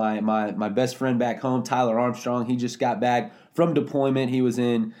out to my best friend back home, Tyler Armstrong. He just got back from deployment. He was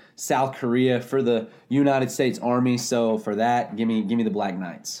in South Korea for the United States Army. So for that, give me the Black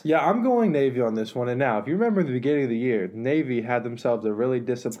Knights. Yeah, I'm going Navy on this one. And now, if you remember the beginning of the year, Navy had themselves a really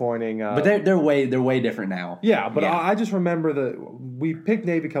disappointing. But they're way different now. Yeah, but yeah. I just remember we picked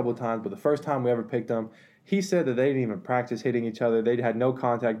Navy a couple of times, but the first time we ever picked them, he said that they didn't even practice hitting each other. They had no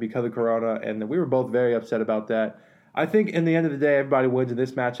contact because of Corona, and we were both very upset about that. I think in the end of the day, everybody wins in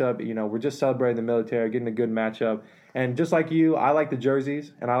this matchup. You know, we're just celebrating the military, getting a good matchup. And just like you, I like the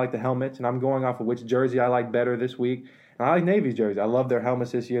jerseys and I like the helmets, and I'm going off of which jersey I like better this week. And I like Navy's jersey. I love their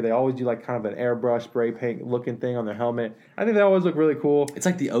helmets this year. They always do like kind of an airbrush spray paint looking thing on their helmet. I think they always look really cool. It's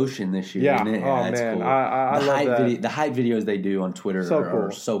like the ocean this year, yeah. isn't it? Oh, man. Cool. I love that. The hype videos they do on Twitter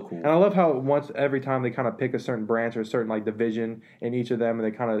are so cool. And I love how every time they kind of pick a certain branch or a certain like division in each of them, and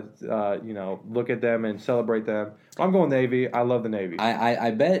they kind of look at them and celebrate them. I'm going Navy. I love the Navy.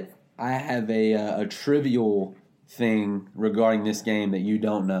 I bet I have a trivial thing regarding this game that you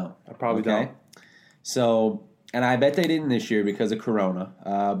don't know. I probably don't. So, and I bet they didn't this year because of Corona.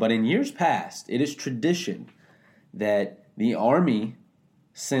 But in years past, it is tradition that the Army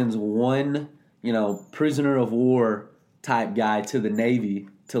sends one, prisoner of war type guy to the Navy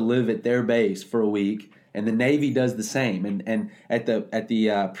to live at their base for a week, and the Navy does the same. And at the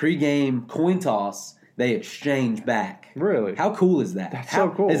pregame coin toss, they exchange back. Really? How cool is that? That's so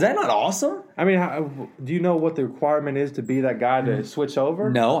cool. Is that not awesome? I mean, do you know what the requirement is to be that guy to switch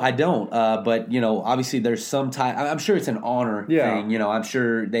over? No, I don't. But, obviously there's some type – I'm sure it's an honor thing. I'm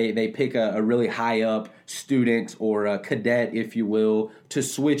sure they pick a really high-up student or a cadet, if you will, to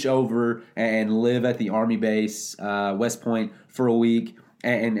switch over and live at the Army base, West Point, for a week.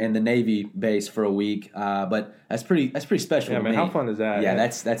 And the Navy base for a week, but that's pretty special. Yeah, to man, me. how fun is that? Yeah,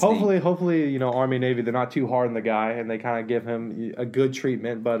 that's hopefully, neat. Hopefully, Army Navy, they're not too hard on the guy, and they kind of give him a good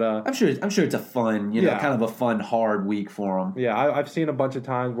treatment. But I'm sure it's a fun, kind of a fun, hard week for him. Yeah, I've seen a bunch of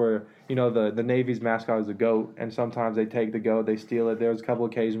times where the Navy's mascot is a goat, and sometimes they take the goat, they steal it. There was a couple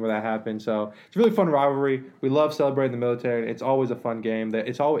occasions where that happened, so it's a really fun rivalry. We love celebrating the military. It's always a fun game.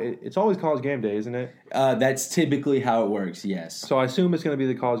 It's always college game day, isn't it? That's typically how it works. Yes. So I assume it's going to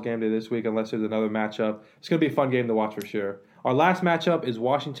be the college game day this week, unless there's another matchup. It's going to be a fun game to watch for sure. Our last matchup is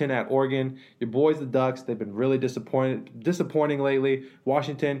Washington at Oregon. Your boys, the Ducks, they've been really disappointing lately.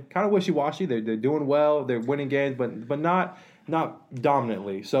 Washington, kind of wishy-washy. They're doing well. They're winning games, but not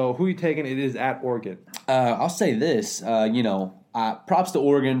dominantly. So who are you taking? It is at Oregon. I'll say this. Props to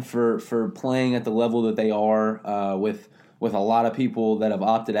Oregon for playing at the level that they are with a lot of people that have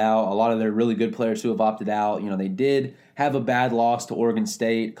opted out, a lot of their really good players who have opted out. They did have a bad loss to Oregon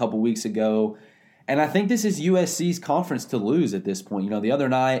State a couple weeks ago. And I think this is USC's conference to lose at this point. The other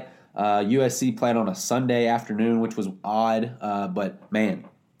night, USC played on a Sunday afternoon, which was odd. But, man,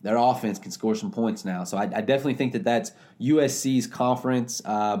 their offense can score some points now. So I definitely think that's USC's conference.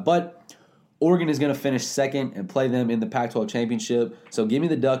 But Oregon is going to finish second and play them in the Pac-12 championship. So give me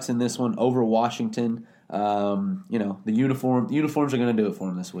the Ducks in this one over Washington. The uniforms are going to do it for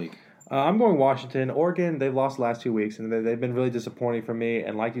them this week. I'm going Washington. Oregon, they've lost the last 2 weeks, and they've been really disappointing for me.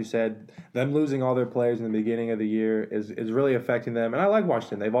 And like you said, them losing all their players in the beginning of the year is really affecting them. And I like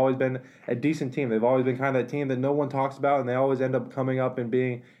Washington. They've always been a decent team. They've always been kind of that team that no one talks about, and they always end up coming up and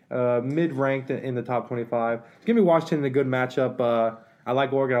being mid-ranked in the top 25. So give me Washington in a good matchup. I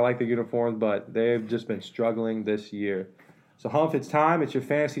like Oregon. I like the uniforms, but they've just been struggling this year. So, Humph, it's time. It's your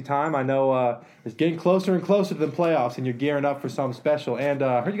fantasy time. I know it's getting closer and closer to the playoffs, and you're gearing up for something special. And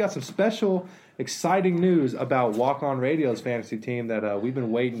I heard you got some special, exciting news about Walk On Radio's fantasy team that we've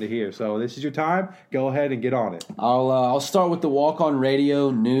been waiting to hear. So, this is your time. Go ahead and get on it. I'll start with the Walk On Radio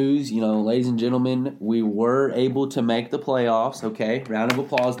news. Ladies and gentlemen, we were able to make the playoffs. Okay, round of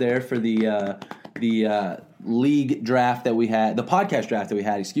applause there for the league draft that we had, the podcast draft that we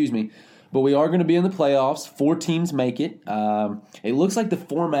had. Excuse me. But we are going to be in the playoffs. 4 teams make it. It looks like the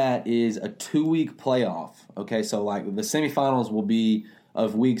format is a 2-week playoff. Okay, so like the semifinals will be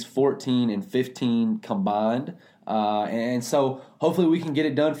of weeks 14 and 15 combined. And so hopefully we can get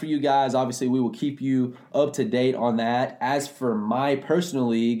it done for you guys. Obviously, we will keep you up to date on that. As for my personal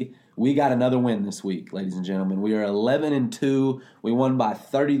league, we got another win this week, ladies and gentlemen. We are 11-2. We won by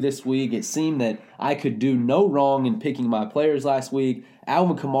 30 this week. It seemed that I could do no wrong in picking my players last week.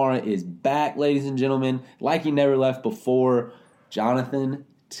 Alvin Kamara is back, ladies and gentlemen, like he never left before. Jonathan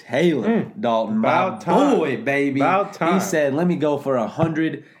Taylor, Dalton, about my time. boy, baby. About time. He said, let me go for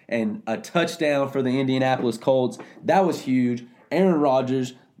 100 and a touchdown for the Indianapolis Colts. That was huge. Aaron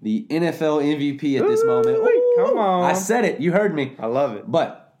Rodgers, the NFL MVP at this moment. Ooh, come on. I said it. You heard me. I love it.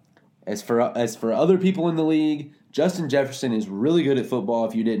 But As for other people in the league, Justin Jefferson is really good at football,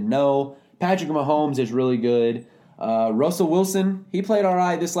 if you didn't know. Patrick Mahomes is really good. Russell Wilson, he played all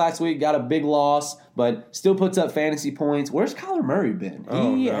right this last week, got a big loss, but still puts up fantasy points. Where's Kyler Murray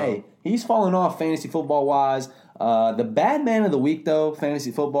been? He's fallen off fantasy football-wise. The bad man of the week, though,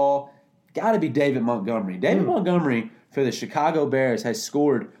 fantasy football, got to be David Montgomery. David Montgomery for the Chicago Bears has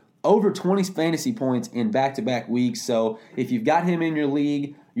scored over 20 fantasy points in back-to-back weeks. So if you've got him in your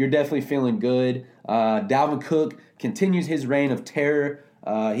league, you're definitely feeling good. Dalvin Cook continues his reign of terror.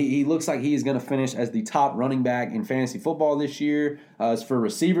 He looks like he is going to finish as the top running back in fantasy football this year. As for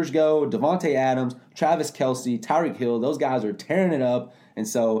receivers go, Devontae Adams, Travis Kelce, Tyreek Hill, those guys are tearing it up. And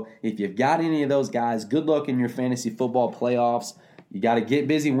so if you've got any of those guys, good luck in your fantasy football playoffs. You got to get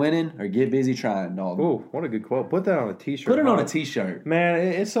busy winning or get busy trying, dog. Ooh, what a good quote. Put that on a T-shirt. Put it on a T-shirt. Man,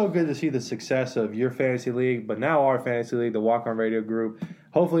 it's so good to see the success of your fantasy league, but now our fantasy league, the Walk On Radio group.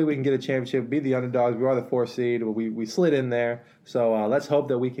 Hopefully we can get a championship, be the underdogs. We are the 4th seed, but we slid in there. So let's hope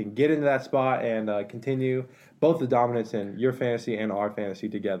that we can get into that spot and continue both the dominance in your fantasy and our fantasy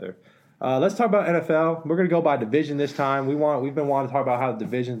together. Let's talk about NFL. We're going to go by division this time. We've been wanting to talk about how the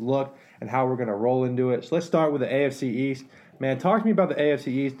divisions look and how we're going to roll into it. So let's start with the AFC East. Man, talk to me about the AFC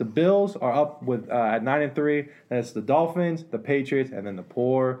East. The Bills are up with at 9-3. Then it's the Dolphins, the Patriots, and then the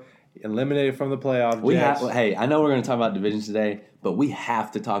poor eliminated from the playoffs. Hey, I know we're going to talk about divisions today, but we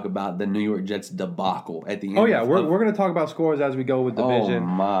have to talk about the New York Jets debacle at the end. Oh yeah, we're going to talk about scores as we go with division. Oh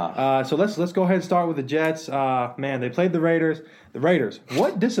my! So let's go ahead and start with the Jets. Man, they played the Raiders. The Raiders.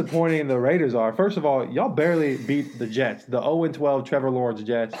 What disappointing the Raiders are. First of all, y'all barely beat the Jets, the 0-12 Trevor Lawrence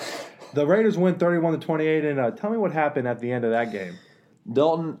Jets. The Raiders win 31-28, and tell me what happened at the end of that game.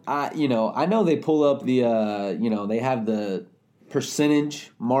 Dalton, I know they pull up the they have the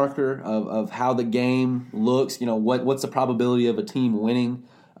percentage marker of how the game looks. What's the probability of a team winning?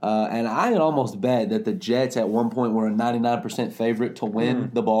 And I had almost bet that the Jets at one point were a 99% favorite to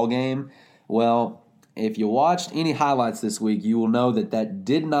win the ball game. Well, if you watched any highlights this week, you will know that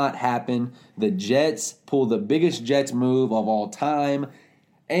did not happen. The Jets pulled the biggest Jets move of all time,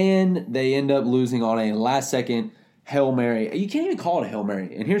 and they end up losing on a last-second Hail Mary. You can't even call it a Hail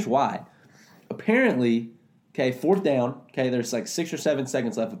Mary, and here's why. Apparently, 4th down, there's like 6 or 7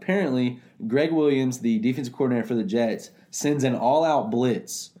 seconds left. Apparently, Greg Williams, the defensive coordinator for the Jets, sends an all-out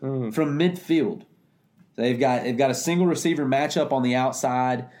blitz from midfield. So they've got a single receiver matchup on the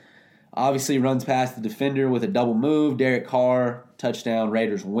outside. Obviously runs past the defender with a double move. Derek Carr, touchdown,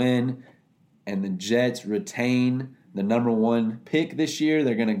 Raiders win. And the Jets retain the number 1 pick this year.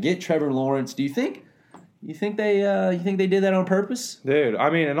 They're going to get Trevor Lawrence. Do you think they did that on purpose? Dude, I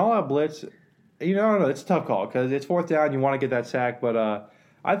mean, an all-out blitz, I don't know. It's a tough call because it's 4th down. You want to get that sack, but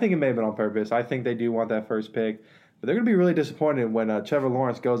I think it may have been on purpose. I think they do want that first pick. But they're going to be really disappointed when Trevor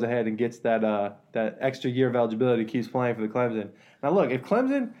Lawrence goes ahead and gets that extra year of eligibility, keeps playing for the Clemson. Now, look, if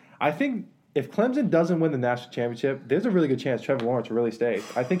Clemson doesn't win the national championship, there's a really good chance Trevor Lawrence really stays.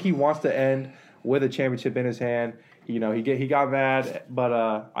 I think he wants to end with a championship in his hand. He got mad,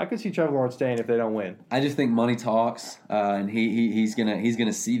 but I could see Trevor Lawrence staying if they don't win. I just think money talks, and he's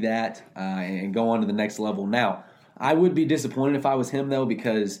gonna see that and go on to the next level. Now, I would be disappointed if I was him though,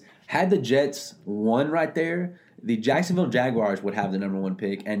 because had the Jets won right there, the Jacksonville Jaguars would have the number 1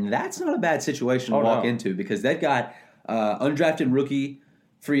 pick, and that's not a bad situation to walk into because they've got undrafted rookie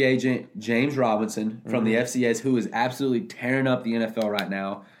free agent James Robinson from the FCS, who is absolutely tearing up the NFL right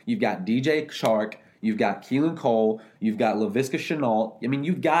now. You've got DJ Chark. You've got Keelan Cole. You've got Laviska Shenault. I mean,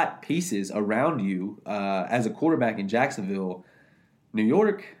 you've got pieces around you as a quarterback in Jacksonville. New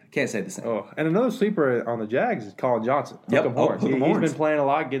York, I can't say the same. Oh, and another sleeper on the Jags is Colin Johnson. Yep. He's been playing a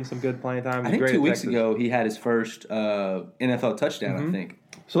lot, getting some good playing time. I think 2 weeks ago he had his first NFL touchdown, I think.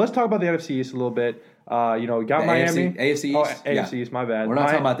 So let's talk about the NFC East a little bit. We got the Miami. AFC East? Oh, AFC East, my bad. We're not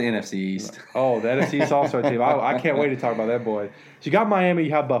talking about the NFC East. Oh, the NFC East All-Star team. I can't wait to talk about that, boy. So you got Miami,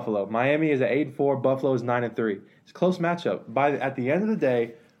 you have Buffalo. Miami is at 8-4, Buffalo is 9-3. It's a close matchup. At the end of the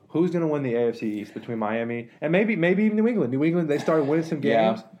day, who's going to win the AFC East between Miami and maybe even New England? New England, they started winning some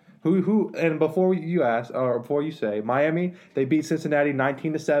games. Yeah. Who? And before you say, Miami, they beat Cincinnati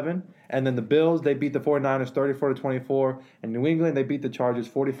 19-7. And then the Bills, they beat the 49ers 34-24. And New England, they beat the Chargers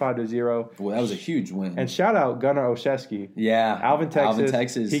 45-0. Well, that was a huge win. And shout out Gunnar Olszewski. Yeah. Alvin,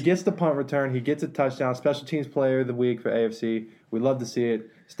 Texas. He gets the punt return. He gets a touchdown. Special teams player of the week for AFC. We love to see it.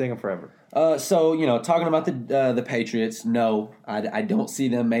 Sting them forever. Talking about the Patriots, no, I don't see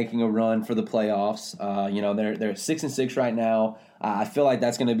them making a run for the playoffs. They're 6-6 right now. I feel like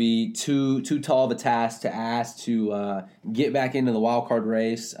that's going to be too tall of a task to ask to get back into the wild card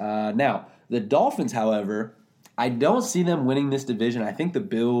race. Now, the Dolphins, however, I don't see them winning this division. I think the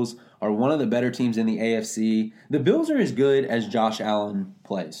Bills are one of the better teams in the AFC. The Bills are as good as Josh Allen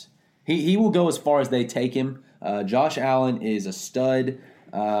plays. He will go as far as they take him. Josh Allen is a stud.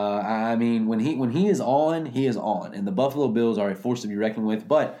 I mean, when he is on, he is on. And the Buffalo Bills are a force to be reckoned with.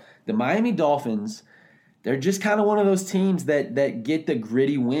 But the Miami Dolphins, they're just kind of one of those teams that get the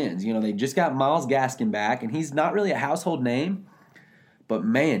gritty wins. You know, they just got Myles Gaskin back, and he's not really a household name. But,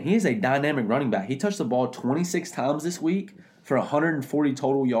 man, he is a dynamic running back. He touched the ball 26 times this week for 140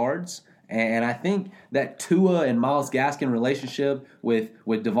 total yards. And I think that Tua and Myles Gaskin relationship with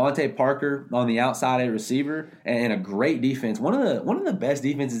Devontae Parker on the outside a receiver and a great defense, one of the best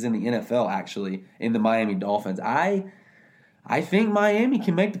defenses in the NFL, actually, in the Miami Dolphins. I think Miami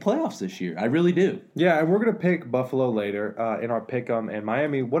can make the playoffs this year. I really do. Yeah, and we're going to pick Buffalo later in our pick'em. And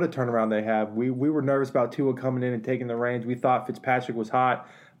Miami, what a turnaround they have. We were nervous about Tua coming in and taking the reins. We thought Fitzpatrick was hot.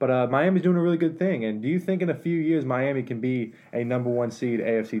 But Miami's doing a really good thing. And do you think in a few years Miami can be a number 1 seed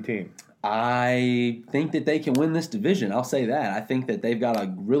AFC team? I think that they can win this division. I'll say that. I think that they've got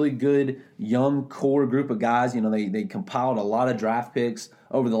a really good young core group of guys. You know, they compiled a lot of draft picks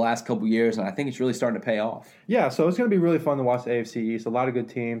over the last couple years, and I think it's really starting to pay off. Yeah, so it's going to be really fun to watch the AFC East. A lot of good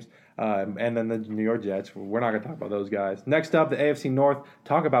teams. And then the New York Jets. We're not going to talk about those guys. Next up, the AFC North.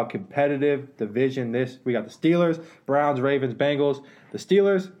 Talk about competitive division. We got the Steelers, Browns, Ravens, Bengals. The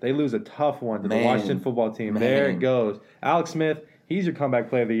Steelers, they lose a tough one to the Washington football team. There it goes. Alex Smith. He's your comeback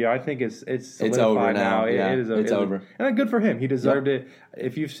player of the year. I think it's over now. Yeah, it's over. And good for him. He deserved it.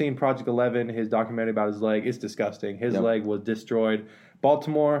 If you've seen Project 11, his documentary about his leg, it's disgusting. His leg was destroyed.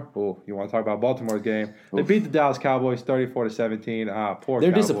 Baltimore. Oh, you want to talk about Baltimore's game? They beat the Dallas Cowboys 34-17. Poor. They're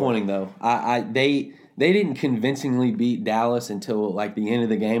Cowboys. disappointing though. They didn't convincingly beat Dallas until like the end of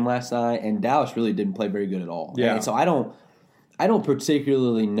the game last night, and Dallas really didn't play very good at all. Yeah. And so I don't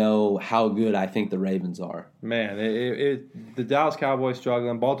particularly know how good I think the Ravens are. Man, the Dallas Cowboys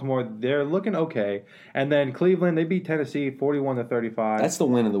struggling. Baltimore, they're looking okay. And then Cleveland, they beat Tennessee 41-35. That's the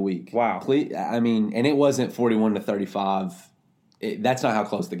win of the week. Wow. I mean, and it wasn't 41-35. That's not how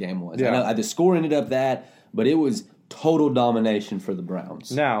close the game was. Yeah. I know the score ended up that, but it was total domination for the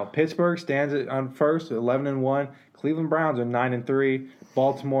Browns. Now, Pittsburgh stands on first, 11-1. Cleveland Browns are 9-3.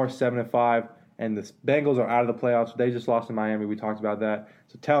 Baltimore 7-5. And the Bengals are out of the playoffs. They just lost to Miami. We talked about that.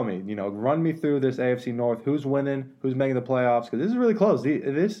 So tell me, run me through this AFC North. Who's winning? Who's making the playoffs? Because this is really close.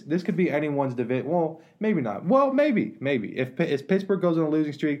 This could be anyone's division. Well, maybe not. Well, maybe. If Pittsburgh goes on a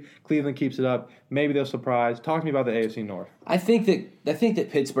losing streak, Cleveland keeps it up. Maybe they'll surprise. Talk to me about the AFC North. I think that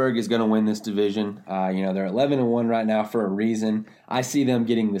Pittsburgh is going to win this division. They're 11-1 right now for a reason. I see them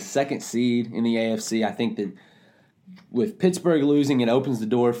getting the second seed in the AFC. I think that with Pittsburgh losing, it opens the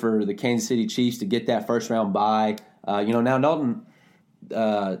door for the Kansas City Chiefs to get that first round bye. Now Dalton,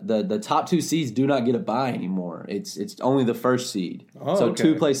 the top 2 seeds do not get a bye anymore. It's only the first seed. So okay.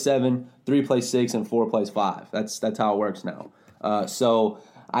 2 plays 7, 3 plays 6, and 4 plays 5. That's how it works now. So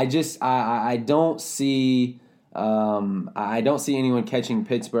I don't see anyone catching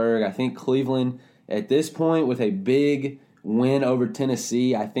Pittsburgh. I think Cleveland at this point with a big win over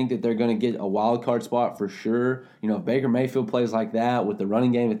Tennessee, I think that they're going to get a wild card spot for sure. If Baker Mayfield plays like that with the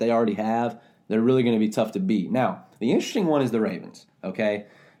running game that they already have, they're really going to be tough to beat. Now, the interesting one is the Ravens, okay?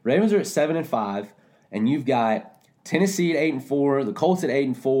 Ravens are at 7-5, and you've got Tennessee at 8-4, the Colts at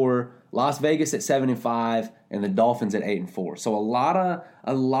 8-4, Las Vegas at 7-5, and the Dolphins at 8-4. So a lot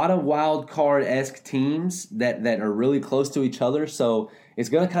of wild card-esque teams that are really close to each other. So it's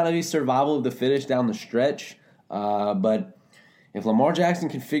going to kind of be survival of the fittest down the stretch. But if Lamar Jackson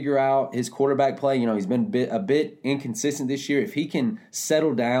can figure out his quarterback play, he's been a bit inconsistent this year. If he can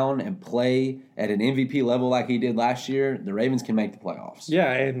settle down and play at an MVP level like he did last year, the Ravens can make the playoffs.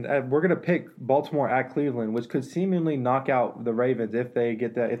 Yeah, and we're going to pick Baltimore at Cleveland, which could seemingly knock out the Ravens if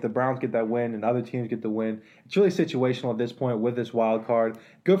the Browns get that win and other teams get the win. It's really situational at this point with this wild card.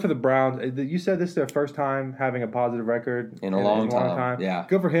 Good for the Browns. You said this is their first time having a positive record in a long time. Yeah.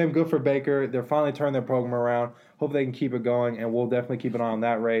 Good for him. Good for Baker. They're finally turning their program around. Hope they can keep it going, and we'll definitely keep an eye on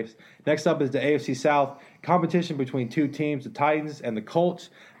that race. Next up is the AFC South. Competition between 2 teams, the Titans and the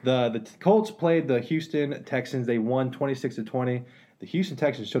Colts. The Colts played the Houston Texans. They won 26-20. The Houston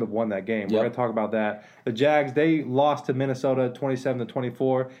Texans should have won that game. We're going to talk about that. The Jags, they lost to Minnesota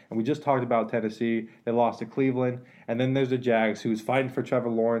 27-24, and we just talked about Tennessee. They lost to Cleveland. And then there's the Jags, who's fighting for Trevor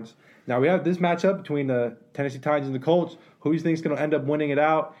Lawrence. Now we have this matchup between the Tennessee Titans and the Colts. Who do you think is going to end up winning it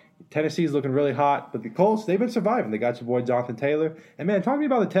out? Tennessee's looking really hot, but the Colts, they've been surviving. They got your boy Jonathan Taylor. And, man, talk to me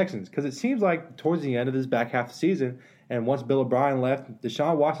about the Texans, because it seems like towards the end of this back half of the season, and once Bill O'Brien left,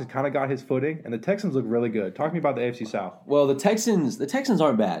 Deshaun Watson kind of got his footing, and the Texans look really good. Talk to me about the AFC South. Well, the Texans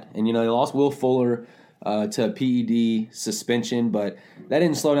aren't bad. And, they lost Will Fuller. to a PED suspension, but that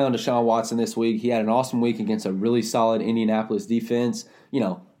didn't slow down Deshaun Watson this week. He had an awesome week against a really solid Indianapolis defense.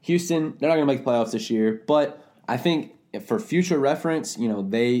 Houston, they're not going to make the playoffs this year, but I think for future reference,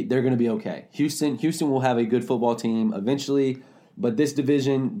 they're going to be okay. Houston will have a good football team eventually, but this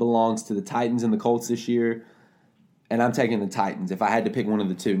division belongs to the Titans and the Colts this year, and I'm taking the Titans if I had to pick one of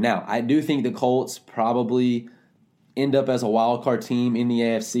the two. Now, I do think the Colts probably end up as a wild card team in the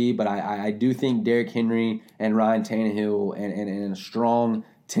AFC, but I do think Derrick Henry and Ryan Tannehill and a strong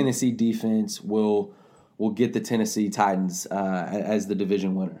Tennessee defense will get the Tennessee Titans as the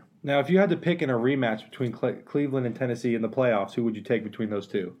division winner. Now, if you had to pick in a rematch between Cleveland and Tennessee in the playoffs, who would you take between those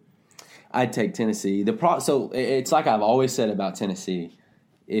two? I'd take Tennessee. So it's like I've always said about Tennessee.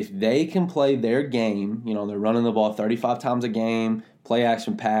 If they can play their game, they're running the ball 35 times a game, play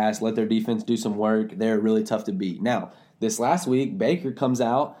action pass, let their defense do some work, they're really tough to beat. Now, this last week, Baker comes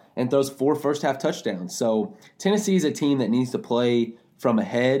out and throws 4 first-half touchdowns. So Tennessee is a team that needs to play from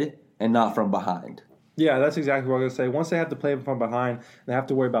ahead and not from behind. Yeah, that's exactly what I was going to say. Once they have to play from behind, they have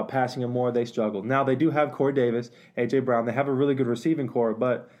to worry about passing them more, they struggle. Now, they do have Corey Davis, A.J. Brown. They have a really good receiving core,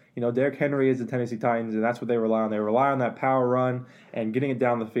 but Derrick Henry is the Tennessee Titans, and that's what they rely on. They rely on that power run and getting it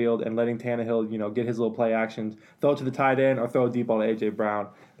down the field and letting Tannehill, get his little play actions, throw it to the tight end or throw a deep ball to A.J. Brown.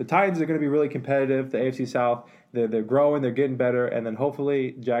 The Titans are going to be really competitive. The AFC South, they're growing, they're getting better, and then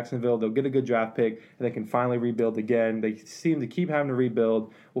hopefully Jacksonville, they'll get a good draft pick, and they can finally rebuild again. They seem to keep having to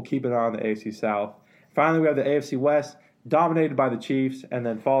rebuild. We'll keep it on the AFC South. Finally, we have the AFC West, dominated by the Chiefs, and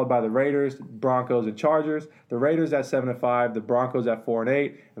then followed by the Raiders, Broncos, and Chargers. The Raiders at 7-5, the Broncos at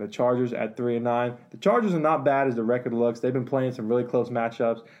 4-8, and the Chargers at 3-9. The Chargers are not bad as the record looks. They've been playing some really close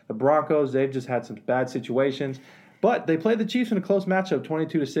matchups. The Broncos, they've just had some bad situations. But they played the Chiefs in a close matchup,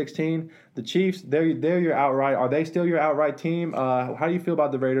 22-16. The Chiefs, they're your outright. Are they still your outright team? How do you feel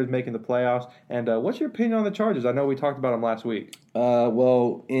about the Raiders making the playoffs? And what's your opinion on the Chargers? I know we talked about them last week.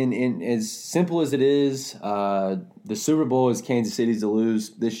 Well, in as simple as it is, the Super Bowl is Kansas City's to lose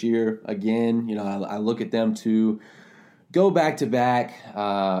this year again. I look at them to go back to back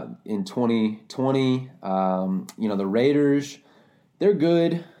in 2020. The Raiders, they're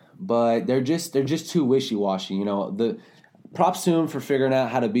good, but they're just too wishy-washy. The props to them for figuring out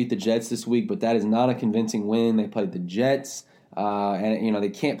how to beat the Jets this week, but that is not a convincing win. They played the Jets, and they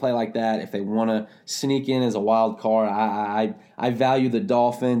can't play like that if they want to sneak in as a wild card. I value the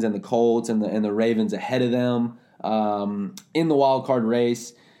Dolphins and the Colts and the Ravens ahead of them in the wild card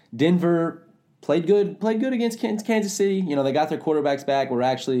race. Denver played good against Kansas City. They got their quarterbacks back. We're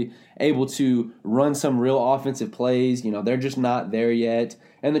actually able to run some real offensive plays. They're just not there yet.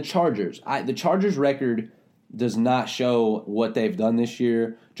 And the Chargers. The Chargers record does not show what they've done this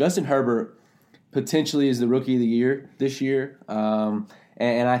year. Justin Herbert potentially is the rookie of the year this year.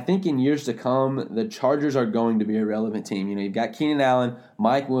 And I think in years to come, the Chargers are going to be a relevant team. You've got Keenan Allen,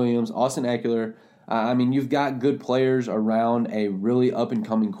 Mike Williams, Austin Eckler. You've got good players around a really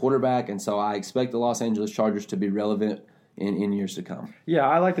up-and-coming quarterback, and so I expect the Los Angeles Chargers to be relevant in years to come. Yeah,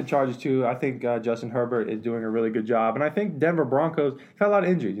 I like the Chargers too. I think Justin Herbert is doing a really good job, and I think Denver Broncos had a lot of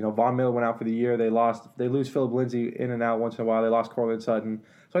injuries. Von Miller went out for the year. They lose Philip Lindsay in and out once in a while. They lost Cortland Sutton.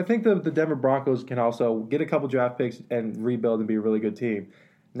 So I think the Denver Broncos can also get a couple draft picks and rebuild and be a really good team.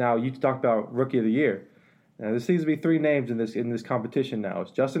 Now, you talked about Rookie of the Year. Now, there seems to be 3 names in this competition now.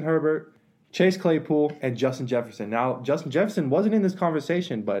 It's Justin Herbert, Chase Claypool, and Justin Jefferson. Now, Justin Jefferson wasn't in this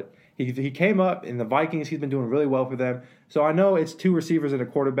conversation, but he came up in the Vikings. He's been doing really well for them. So I know it's 2 receivers and a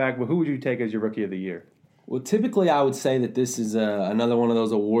quarterback, but who would you take as your Rookie of the Year? Well, typically I would say that this is another one of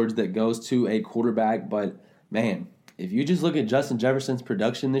those awards that goes to a quarterback, but man, if you just look at Justin Jefferson's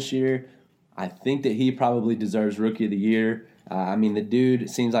production this year, I think that he probably deserves Rookie of the Year. The dude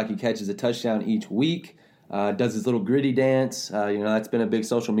seems like he catches a touchdown each week. Does his little gritty dance. That's been a big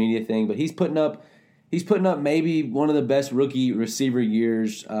social media thing. But he's putting up maybe one of the best rookie receiver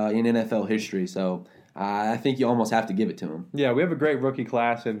years in NFL history. So I think you almost have to give it to him. Yeah, we have a great rookie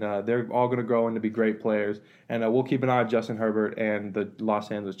class, and they're all going to grow into be great players. And we'll keep an eye on Justin Herbert and the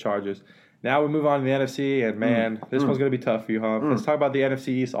Los Angeles Chargers. Now we move on to the NFC, and this one's going to be tough for you, huh? Let's talk about the NFC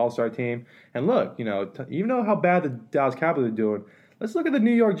East All-Star team. And look, you know how bad the Dallas Cowboys are doing. Let's look at the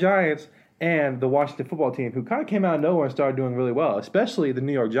New York Giants and the Washington football team, who kind of came out of nowhere and started doing really well, especially the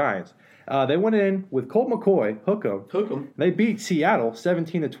New York Giants. They went in with Colt McCoy, hook 'em. They beat Seattle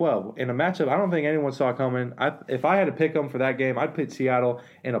 17-12 in a matchup I don't think anyone saw coming. If I had to pick them for that game, I'd pick Seattle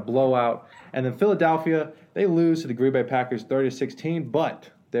in a blowout. And then Philadelphia, they lose to the Green Bay Packers 30-16, but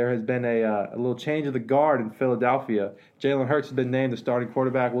there has been a little change of the guard in Philadelphia. Jalen Hurts has been named the starting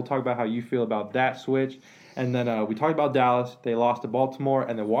quarterback. We'll talk about how you feel about that switch. And then we talked about Dallas. They lost to Baltimore.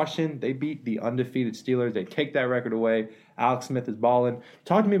 And then Washington, they beat the undefeated Steelers. They take that record away. Alex Smith is balling.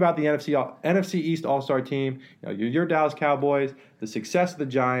 Talk to me about the NFC East All-Star team. Your Dallas Cowboys, the success of the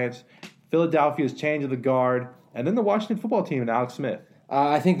Giants, Philadelphia's change of the guard, and then the Washington football team and Alex Smith.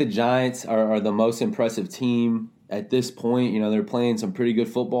 I think the Giants are the most impressive team at this point. They're playing some pretty good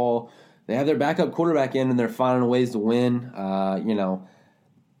football. They have their backup quarterback in, and they're finding ways to win.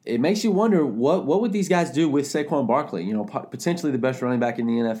 It makes you wonder what would these guys do with Saquon Barkley? Potentially the best running back in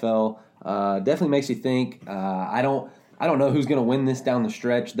the NFL. Definitely makes you think. I don't know who's going to win this down the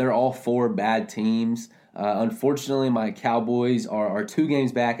stretch. They're all 4 bad teams. Unfortunately, my Cowboys are 2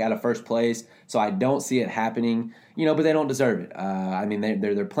 games back out of first place, so I don't see it happening. But they don't deserve it.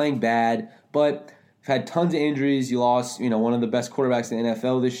 They're playing bad, but had tons of injuries. You lost, one of the best quarterbacks in the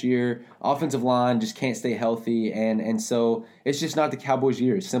NFL this year. Offensive line just can't stay healthy, and so it's just not the Cowboys'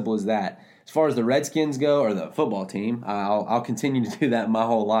 year. As simple as that. As far as the Redskins go, or the football team, I'll continue to do that my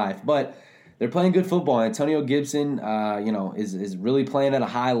whole life, but they're playing good football. Antonio Gibson, is really playing at a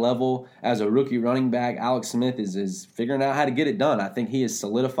high level as a rookie running back. Alex Smith is figuring out how to get it done. I think he has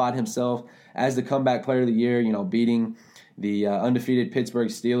solidified himself as the comeback player of the year. Beating the undefeated Pittsburgh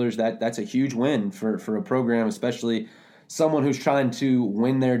Steelers. That's a huge win for a program, especially someone who's trying to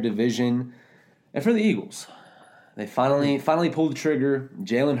win their division. And for the Eagles, they finally pulled the trigger.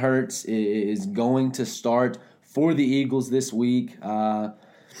 Jalen Hurts is going to start for the Eagles this week.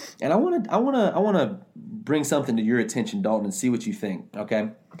 And I want to bring something to your attention, Dalton, and see what you think. Okay,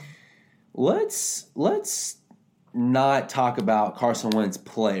 let's not talk about Carson Wentz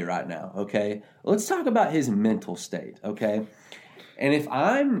play right now. Okay, let's talk about his mental state. Okay, and if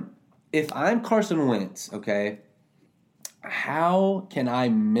I'm Carson Wentz, okay, how can I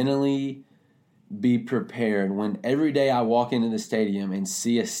mentally be prepared when every day I walk into the stadium and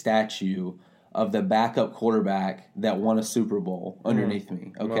see a statue of the backup quarterback that won a Super Bowl underneath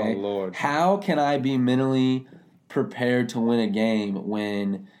me, okay? Oh, Lord. How can I be mentally prepared to win a game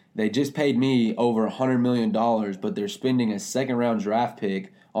when they just paid me over $100 million, but they're spending a second-round draft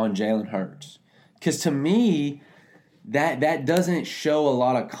pick on Jalen Hurts? Because to me, that doesn't show a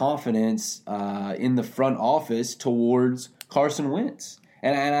lot of confidence in the front office towards Carson Wentz.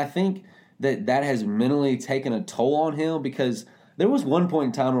 And I think that has mentally taken a toll on him, because there was one point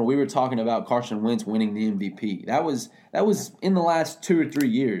in time where we were talking about Carson Wentz winning the MVP. That was in the last 2 or 3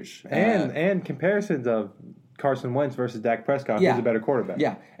 years. And comparisons of Carson Wentz versus Dak Prescott, who's a better quarterback.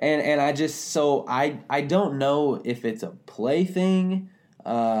 Yeah, and I don't know if it's a play thing.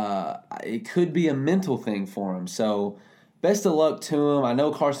 It could be a mental thing for him. So best of luck to him. I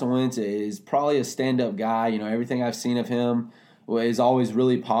know Carson Wentz is probably a stand-up guy. Everything I've seen of him is always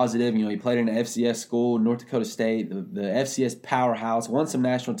really positive. He played in an FCS school, North Dakota State, the FCS powerhouse, won some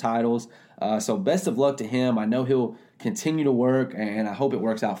national titles. So best of luck to him. I know he'll continue to work, and I hope it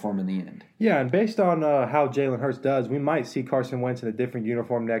works out for him in the end. Yeah, and based on how Jalen Hurts does, we might see Carson Wentz in a different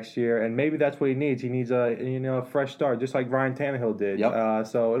uniform next year, and maybe that's what he needs. He needs a fresh start, just like Ryan Tannehill did. Yep.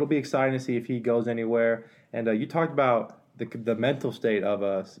 So it'll be exciting to see if he goes anywhere. And you talked about the mental state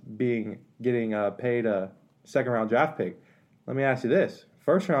of getting paid a second-round draft pick. Let me ask you this.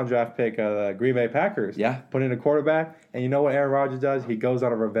 First-round draft pick of the Green Bay Packers. Yeah. Put in a quarterback. And you know what Aaron Rodgers does? He goes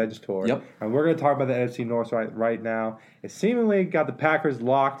on a revenge tour. Yep. And we're going to talk about the NFC North right now. It seemingly got the Packers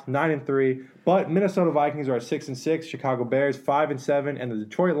locked 9-3. But Minnesota Vikings are at 6-6. Chicago Bears 5-7. And the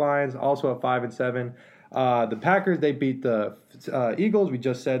Detroit Lions also at 5-7. The Packers, they beat the Eagles. We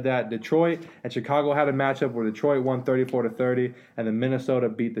just said that. Detroit and Chicago had a matchup where Detroit won 34-30, and then Minnesota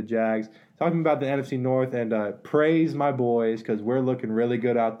beat the Jags. Talking about the NFC North, and praise my boys, because we're looking really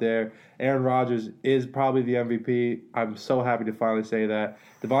good out there. Aaron Rodgers is probably the MVP. I'm so happy to finally say that.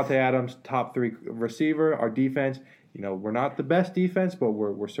 Devontae Adams, top 3 receiver. Our defense, we're not the best defense, but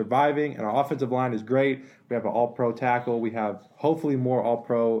we're surviving, and our offensive line is great. We have an all-pro tackle. We have hopefully more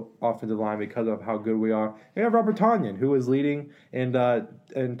all-pro offensive line because of how good we are. We have Robert Tonyan, who is leading in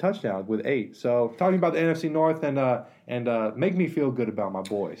touchdowns with 8. So talking about the NFC North and make me feel good about my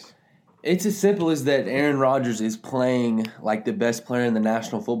boys. It's as simple as that. Aaron Rodgers is playing like the best player in the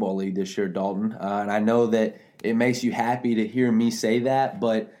National Football League this year, Dalton. And I know that it makes you happy to hear me say that,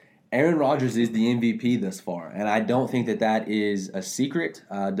 but Aaron Rodgers is the MVP thus far, and I don't think that is a secret.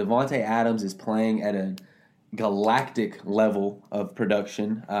 Devontae Adams is playing at a galactic level of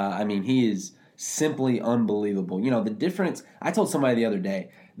production. He is simply unbelievable. The difference, I told somebody the other day,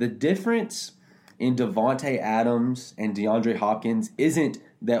 the difference in Devontae Adams and DeAndre Hopkins isn't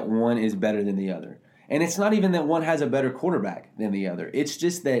that one is better than the other. And it's not even that one has a better quarterback than the other. It's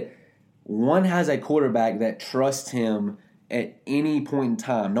just that one has a quarterback that trusts him at any point in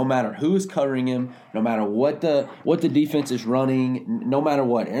time, no matter who is covering him, no matter what the defense is running, no matter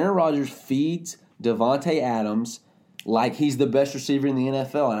what. Aaron Rodgers feeds Davante Adams like he's the best receiver in the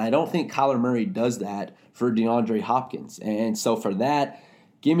NFL, and I don't think Kyler Murray does that for DeAndre Hopkins. And so for that,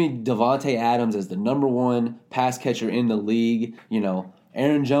 give me Davante Adams as the number one pass catcher in the league.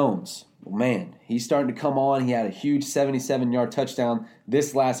 Aaron Jones, man, he's starting to come on. He had a huge 77-yard touchdown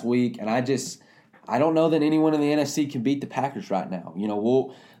this last week, and I don't know that anyone in the NFC can beat the Packers right now.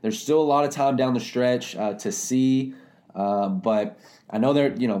 There's still a lot of time down the stretch to see, but I know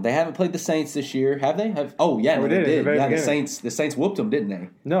they haven't played the Saints this year, have they? They did. Yeah, the Saints whooped them, didn't they?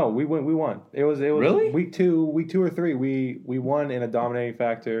 No, we won. It was really? week two or three. We won in a dominating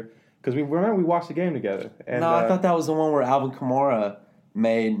factor because we watched the game together. And, I thought that was the one where Alvin Kamara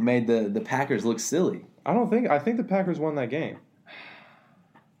made the Packers look silly. I think the Packers won that game.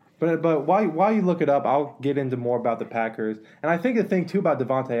 But while you look it up, I'll get into more about the Packers. And I think the thing, too, about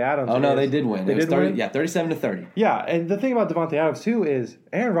Davante Adams they did win. It was 37-30. Yeah, and the thing about Davante Adams, too, is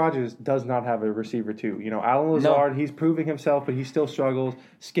Aaron Rodgers does not have a receiver, too. Allen Lazard, he's proving himself, but he still struggles.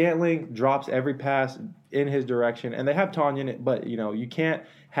 Scantling drops every pass in his direction. And they have Tonyan, but, you can't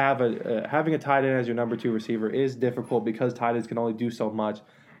have having a tight end as your number 2 receiver is difficult because tight ends can only do so much.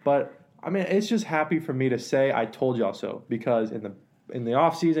 But, it's just happy for me to say I told y'all so because in the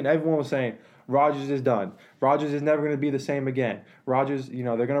offseason, everyone was saying, Rodgers is done. Rodgers is never going to be the same again. Rodgers, they're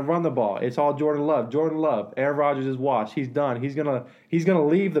going to run the ball. It's all Jordan Love. Aaron Rodgers is washed. He's done. He's gonna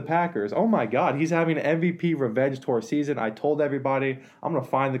leave the Packers. Oh, my God. He's having an MVP revenge tour season. I told everybody. I'm going to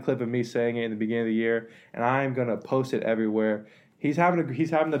find the clip of me saying it in the beginning of the year, and I'm going to post it everywhere. He's having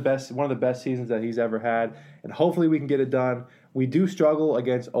one of the best seasons that he's ever had, and hopefully we can get it done. We do struggle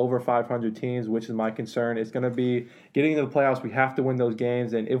against over 500 teams, which is my concern. It's going to be getting into the playoffs. We have to win those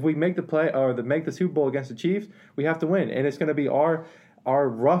games, and if we make the Super Bowl against the Chiefs, we have to win. And it's going to be our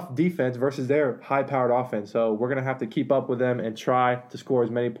rough defense versus their high-powered offense. So we're going to have to keep up with them and try to score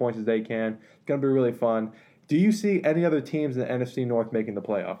as many points as they can. It's going to be really fun. Do you see any other teams in the NFC North making the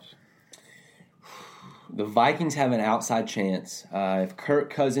playoffs? The Vikings have an outside chance. If Kirk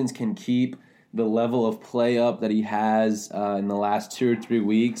Cousins can keep the level of play up that he has in the last 2 or 3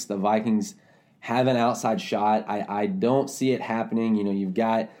 weeks, the Vikings have an outside shot. I don't see it happening. You've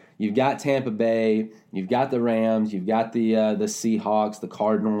got Tampa Bay, you've got the Rams, you've got the Seahawks, the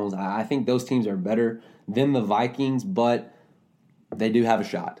Cardinals. I think those teams are better than the Vikings, but they do have a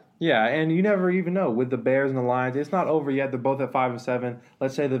shot. Yeah, and you never even know. With the Bears and the Lions, it's not over yet. They're both at 5-7.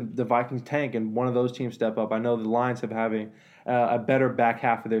 Let's say the Vikings tank and one of those teams step up. I know the Lions have having a better back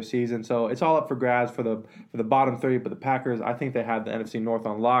half of their season, so it's all up for grabs for the bottom 3. But the Packers, I think they have the NFC North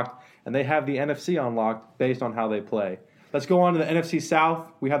unlocked, and they have the NFC unlocked based on how they play. Let's go on to the NFC South.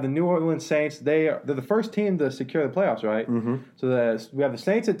 We have the New Orleans Saints. They're the first team to secure the playoffs, right? Mm-hmm. So we have the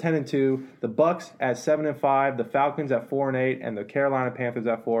Saints at 10-2, the Bucks at 7-5, the Falcons at 4-8, and the Carolina Panthers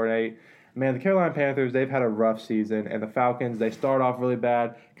at 4-8. Man, the Carolina Panthers, they've had a rough season, and the Falcons, they start off really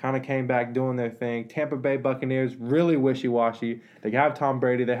bad, kind of came back doing their thing. Tampa Bay Buccaneers, really wishy-washy. They have Tom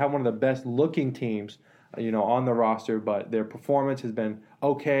Brady. They have one of the best-looking teams, on the roster, but their performance has been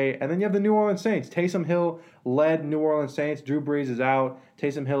okay. And then you have the New Orleans Saints. Taysom Hill led New Orleans Saints. Drew Brees is out.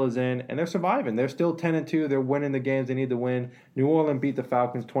 Taysom Hill is in, and they're surviving. They're still 10-2. They're winning the games they need to win. New Orleans beat the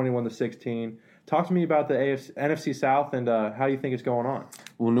Falcons 21-16. Talk to me about the NFC South and how you think it's going on.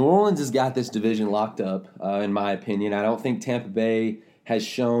 Well, New Orleans has got this division locked up, in my opinion. I don't think Tampa Bay has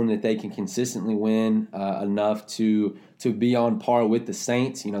shown that they can consistently win enough to be on par with the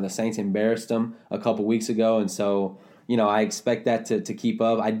Saints. The Saints embarrassed them a couple weeks ago, and so I expect that to keep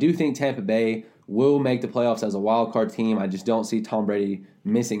up. I do think Tampa Bay will make the playoffs as a wild card team. I just don't see Tom Brady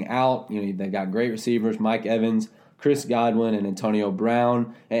missing out. They got great receivers, Mike Evans, Chris Godwin, and Antonio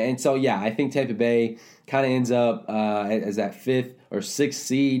Brown. And so, I think Tampa Bay kind of ends up as that 5th or 6th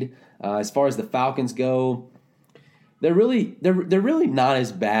seed. As far as the Falcons go, they're really not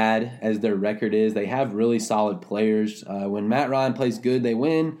as bad as their record is. They have really solid players. When Matt Ryan plays good, they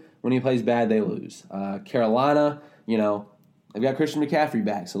win. When he plays bad, they lose. Carolina, they've got Christian McCaffrey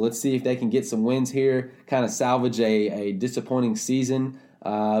back. So let's see if they can get some wins here, kind of salvage a disappointing season.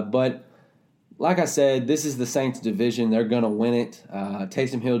 But like I said, this is the Saints division. They're going to win it.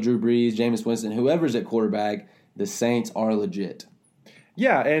 Taysom Hill, Drew Brees, Jameis Winston, whoever's at quarterback, the Saints are legit.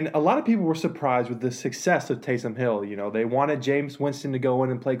 Yeah, and a lot of people were surprised with the success of Taysom Hill. They wanted Jameis Winston to go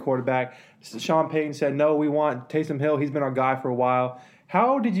in and play quarterback. Sean Payton said, no, we want Taysom Hill. He's been our guy for a while.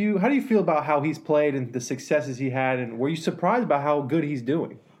 How do you feel about how he's played and the successes he had, and were you surprised about how good he's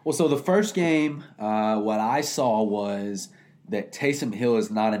doing? Well, so the first game, what I saw was that Taysom Hill is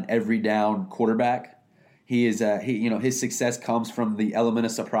not an every down quarterback. He is his success comes from the element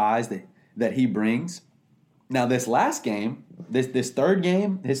of surprise that he brings. Now this last game, this third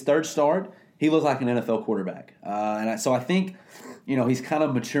game, his third start, he looked like an NFL quarterback, so I think he's kind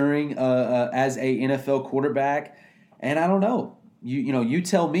of maturing as a NFL quarterback. And I don't know, you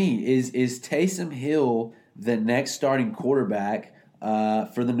tell me, is Taysom Hill the next starting quarterback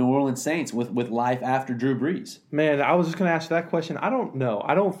for the New Orleans Saints with life after Drew Brees? Man, I was just going to ask that question. I don't know.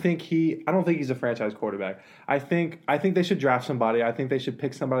 I don't think he's a franchise quarterback. I think they should draft somebody. I think they should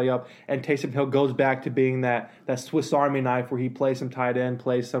pick somebody up, and Taysom Hill goes back to being that Swiss Army knife where he plays some tight end,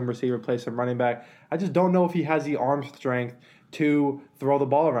 plays some receiver, plays some running back. I just don't know if he has the arm strength to throw the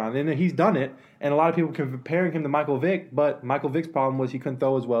ball around. And he's done it, and a lot of people comparing him to Michael Vick, but Michael Vick's problem was he couldn't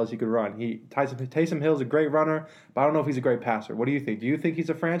throw as well as he could run. Taysom Hill's a great runner, but I don't know if he's a great passer. What do you think? Do you think he's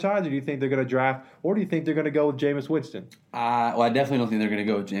a franchise, or do you think they're going to draft, or do you think they're going to go with Jameis Winston? Well, I definitely don't think they're going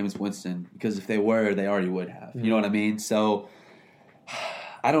to go with Jameis Winston, because if they were, they already would have. You know what I mean? So,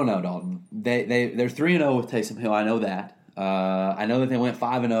 I don't know, Dalton. They're 3-0 with Taysom Hill. I know that. I know that they went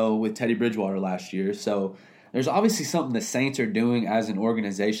 5-0 with Teddy Bridgewater last year, so there's obviously something the Saints are doing as an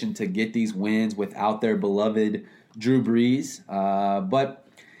organization to get these wins without their beloved Drew Brees. But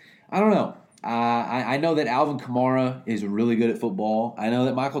I don't know. I know that Alvin Kamara is really good at football. I know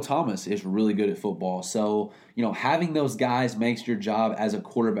that Michael Thomas is really good at football. So, having those guys makes your job as a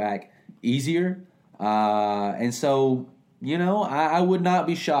quarterback easier. And so, I would not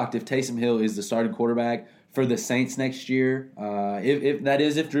be shocked if Taysom Hill is the starting quarterback for the Saints next year.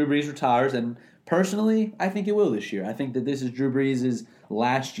 If Drew Brees retires. And personally, I think it will this year. I think that this is Drew Brees'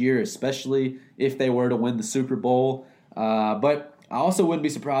 last year, especially if they were to win the Super Bowl. But I also wouldn't be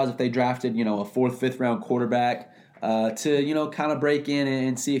surprised if they drafted, a fourth, fifth round quarterback to, kind of break in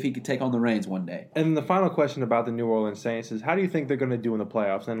and see if he could take on the reins one day. And the final question about the New Orleans Saints is, how do you think they're going to do in the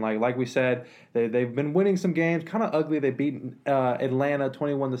playoffs? And like we said, they've been winning some games, kind of ugly. They beat Atlanta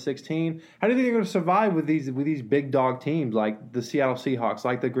 21-16. How do you think they're going to survive with these big dog teams like the Seattle Seahawks,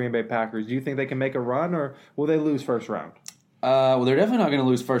 like the Green Bay Packers? Do you think they can make a run, or will they lose first round? Well, they're definitely not going to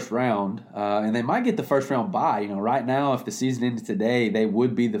lose first round, and they might get the first round bye. Right now, if the season ended today, they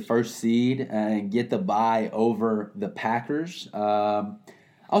would be the first seed and get the bye over the Packers. I'll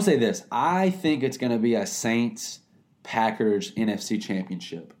say this. I think it's going to be a Saints-Packers NFC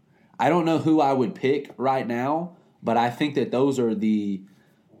championship. I don't know who I would pick right now, but I think that those are the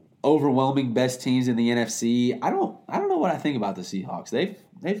overwhelming best teams in the NFC. I don't know what I think about the Seahawks.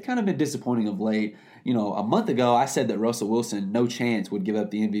 They've kind of been disappointing of late. A month ago I said that Russell Wilson, no chance, would give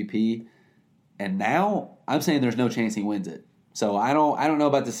up the MVP, and now I'm saying there's no chance he wins it. So I don't know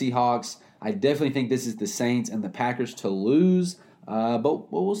about the Seahawks. I definitely think this is the Saints and the Packers to lose.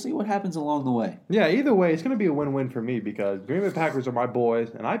 But we'll see what happens along the way. Yeah, either way, it's going to be a win-win for me because Green Bay Packers are my boys,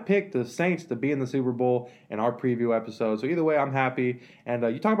 and I picked the Saints to be in the Super Bowl in our preview episode. So either way, I'm happy. And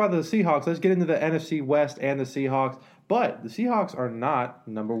you talk about the Seahawks. Let's get into the NFC West and the Seahawks. But the Seahawks are not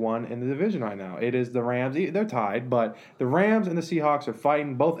number one in the division right now. It is the Rams. They're tied, but the Rams and the Seahawks are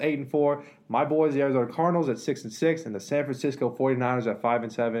fighting, both 8-4. My boys, the Arizona Cardinals, at 6-6, and the San Francisco 49ers at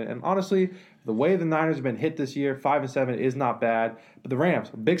 5-7. And honestly, the way the Niners have been hit this year, 5-7 is not bad. But the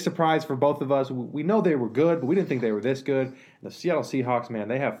Rams, a big surprise for both of us. We know they were good, but we didn't think they were this good. And the Seattle Seahawks, man,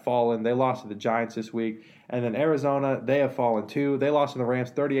 they have fallen. They lost to the Giants this week. And then Arizona, they have fallen too. They lost to the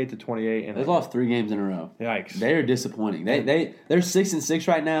Rams 38-28. And they've lost 3 games in a row. Yikes! They are disappointing. They're 6-6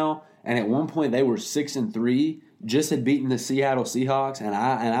 right now, and at one point they were 6-3. Just had beaten the Seattle Seahawks, and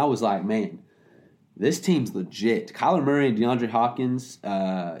I was like, man, this team's legit. Kyler Murray and DeAndre Hopkins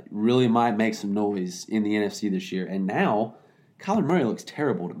really might make some noise in the NFC this year, and now Kyler Murray looks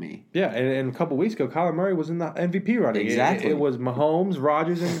terrible to me. Yeah, and a couple weeks ago, Kyler Murray was in the MVP running. Exactly. It was Mahomes,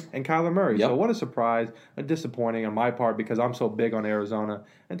 Rodgers, and Kyler Murray. Yep. So what a surprise, and disappointing on my part because I'm so big on Arizona.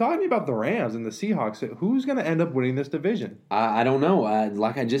 And talking to me about the Rams and the Seahawks, who's going to end up winning this division? I don't know.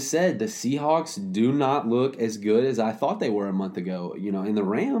 Like I just said, the Seahawks do not look as good as I thought they were a month ago. And the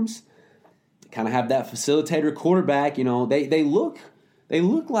Rams kind of have that facilitator quarterback. They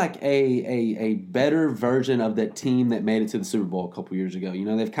look like a better version of that team that made it to the Super Bowl a couple years ago.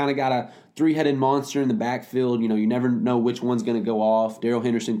 They've kind of got a 3-headed monster in the backfield. You never know which one's going to go off. Darrell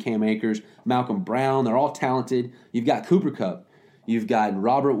Henderson, Cam Akers, Malcolm Brown, they're all talented. You've got Cooper Kupp. You've got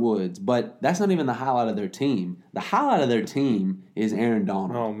Robert Woods. But that's not even the highlight of their team. The highlight of their team is Aaron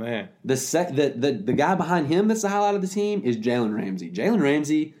Donald. Oh, man. The guy behind him that's the highlight of the team is Jalen Ramsey. Jalen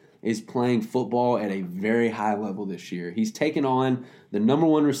Ramsey is playing football at a very high level this year. He's taken on the number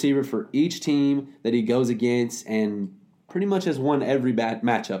one receiver for each team that he goes against, and pretty much has won every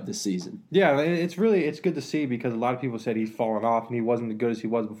matchup this season. Yeah, it's good to see because a lot of people said he's fallen off and he wasn't as good as he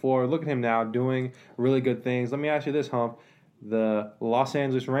was before. Look at him now doing really good things. Let me ask you this, Hump. The Los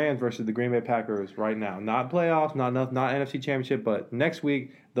Angeles Rams versus the Green Bay Packers right now. Not playoffs, not NFC Championship, but next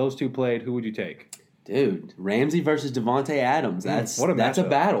week those two played. Who would you take? Dude, Ramsey versus Davante Adams. That's a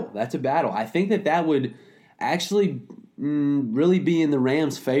battle. That's a battle. I think that would actually really be in the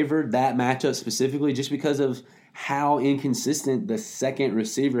Rams' favor, that matchup specifically, just because of how inconsistent the second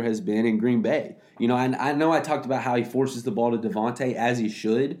receiver has been in Green Bay. You know, and I know I talked about how he forces the ball to Davante as he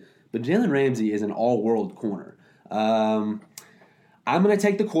should, but Jalen Ramsey is an all-world corner. I'm going to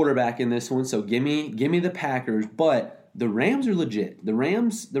take the quarterback in this one, so give me the Packers, but the Rams are legit. The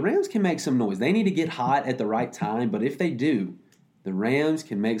Rams can make some noise. They need to get hot at the right time, but if they do, the Rams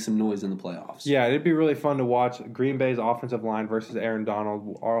can make some noise in the playoffs. Yeah, it'd be really fun to watch Green Bay's offensive line versus Aaron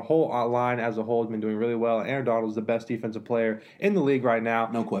Donald. Our whole line as a whole has been doing really well. Aaron Donald is the best defensive player in the league right now.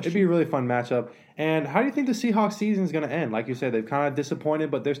 No question. It'd be a really fun matchup. And how do you think the Seahawks season is going to end? Like you said, they've kind of disappointed,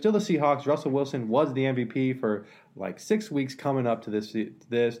 but they're still the Seahawks. Russell Wilson was the MVP for like 6 weeks coming up to this.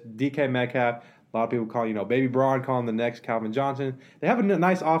 DK Metcalf. A lot of people call, Baby Braun, call him the next Calvin Johnson. They have a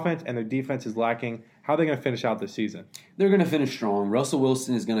nice offense, and their defense is lacking. How are they going to finish out this season? They're going to finish strong. Russell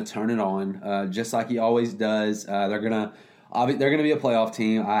Wilson is going to turn it on, just like he always does. They're going to be a playoff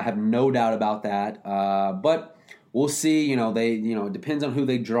team. I have no doubt about that. But we'll see. It depends on who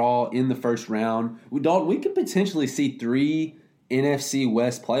they draw in the first round. We could potentially see 3 NFC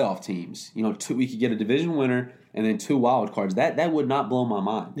West playoff teams. We could get a division winner and then 2 wild cards. That would not blow my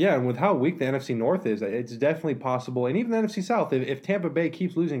mind. Yeah, and with how weak the NFC North is, it's definitely possible. And even the NFC South, if Tampa Bay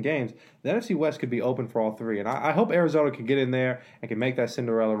keeps losing games, the NFC West could be open for all 3. And I hope Arizona can get in there and can make that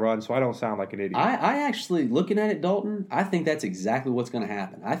Cinderella run so I don't sound like an idiot. I actually, looking at it, Dalton, I think that's exactly what's going to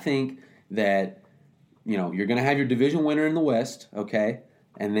happen. I think that, you're going to have your division winner in the West, okay?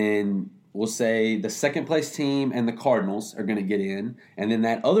 And then we'll say the second-place team and the Cardinals are going to get in, and then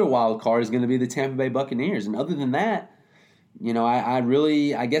that other wild card is going to be the Tampa Bay Buccaneers. And other than that,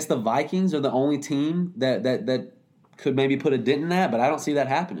 I guess the Vikings are the only team that could maybe put a dent in that, but I don't see that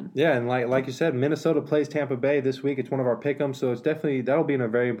happening. Yeah, and like you said, Minnesota plays Tampa Bay this week. It's one of our pick-ems, so it's that'll be in a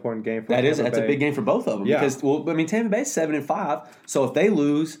very important game for Tampa Bay. That's a big game for both of them. Yeah. Because Tampa Bay's 7-5, so if they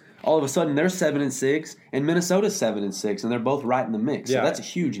lose, all of a sudden they're 7-6, and Minnesota's 7-6, and they're both right in the mix. Yeah. So that's a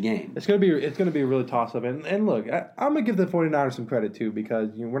huge game. It's gonna be a really toss-up. And look, I'm gonna give the 49ers some credit too, because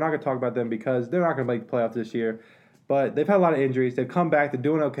we're not gonna talk about them because they're not gonna make the playoffs this year. But they've had a lot of injuries. They've come back. They're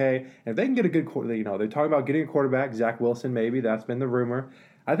doing okay. And if they can get a good they're talking about getting a quarterback, Zach Wilson maybe. That's been the rumor.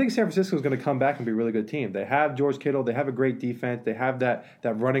 I think San Francisco is going to come back and be a really good team. They have George Kittle. They have a great defense. They have that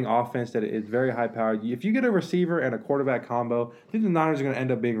running offense that is very high-powered. If you get a receiver and a quarterback combo, I think the Niners are going to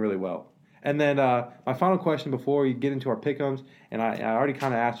end up being really well. And then my final question before we get into our pick-ems, and I already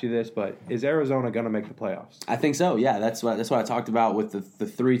kind of asked you this, but is Arizona going to make the playoffs? I think so, yeah. That's what I talked about with the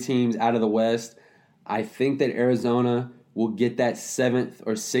 3 teams out of the West. I think that Arizona will get that 7th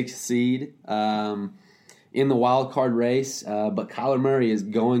or 6th seed in the wild card race, but Kyler Murray is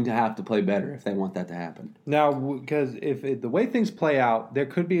going to have to play better if they want that to happen. Now, because if the way things play out, there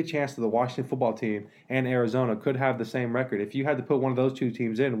could be a chance that the Washington football team and Arizona could have the same record. If you had to put one of those 2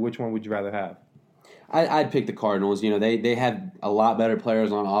 teams in, which one would you rather have? I'd pick the Cardinals. They have a lot better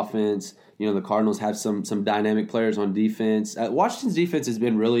players on offense. The Cardinals have some dynamic players on defense. Washington's defense has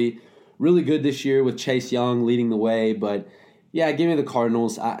been really good this year with Chase Young leading the way, but yeah, give me the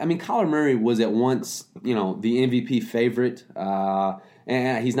Cardinals. Kyler Murray was at once, the MVP favorite,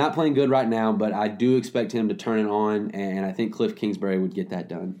 and he's not playing good right now, but I do expect him to turn it on, and I think Cliff Kingsbury would get that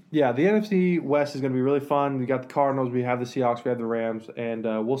done. Yeah, the NFC West is going to be really fun. We got the Cardinals, we have the Seahawks, we have the Rams, and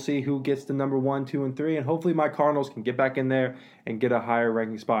we'll see who gets the number 1, 2, and 3, and hopefully my Cardinals can get back in there and get a higher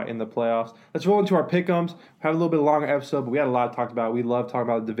ranking spot in the playoffs. Let's roll into our pick-ems. We have a little bit longer episode, but we had a lot to talk about. We love talking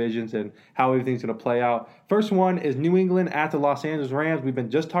about the divisions and how everything's going to play out. First one is New England at the Los Angeles Rams. We've been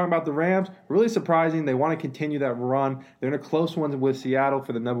just talking about the Rams. Really surprising. They want to continue that run. They're in a close one with Seattle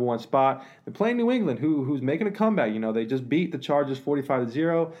for the number 1 spot. They're playing New England, who's making a comeback. They just beat the Chargers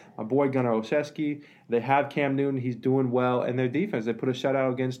 45-0. My boy Gunnar Olszewski. They have Cam Newton. He's doing well. And their defense, they put a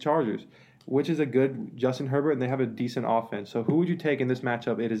shutout against Chargers, which is a good Justin Herbert, and they have a decent offense. So who would you take in this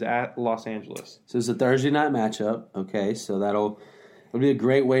matchup? It is at Los Angeles. So it's a Thursday night matchup. Okay, so it'll be a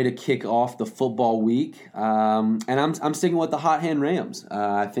great way to kick off the football week. And I'm sticking with the hot hand Rams.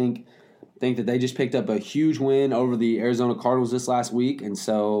 I think that they just picked up a huge win over the Arizona Cardinals this last week, and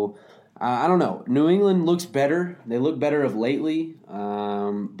so I don't know. New England looks better. They look better of lately,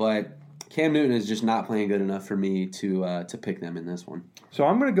 but Cam Newton is just not playing good enough for me to pick them in this one. So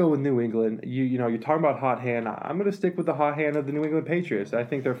I'm going to go with New England. You're talking about hot hand. I'm going to stick with the hot hand of the New England Patriots. I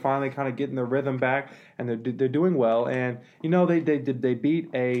think they're finally kind of getting their rhythm back, and they're doing well. And they beat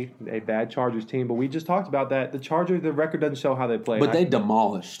a bad Chargers team, but we just talked about that. The Chargers, the record doesn't show how they played. But they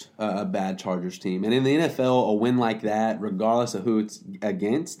demolished a bad Chargers team, and in the NFL, a win like that, regardless of who it's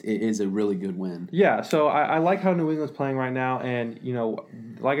against, it is a really good win. Yeah. So I like how New England's playing right now, and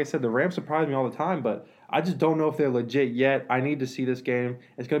like I said, the Rams surprise me all the time, but I just don't know if they're legit yet. I need to see this game.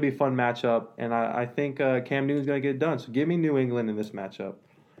 It's going to be a fun matchup, and I think Cam Newton's going to get it done. So give me New England in this matchup.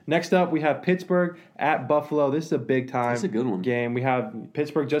 Next up, we have Pittsburgh at Buffalo. This is a big-time That's a good one. game. We have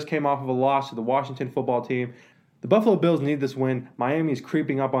Pittsburgh just came off of a loss to the Washington football team. The Buffalo Bills need this win. Miami's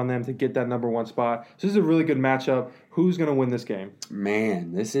creeping up on them to get that number one spot. So this is a really good matchup. Who's going to win this game?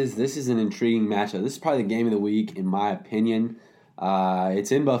 Man, this is an intriguing matchup. This is probably the game of the week, in my opinion.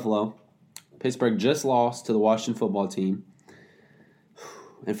 It's in Buffalo. Pittsburgh just lost to the Washington football team.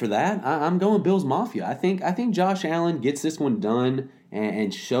 And for that, I'm going Bills Mafia. I think Josh Allen gets this one done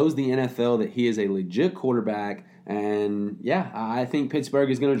and shows the NFL that he is a legit quarterback. And, yeah, I think Pittsburgh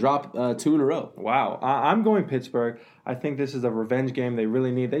is going to drop 2 in a row. Wow. I'm going Pittsburgh. I think this is a revenge game they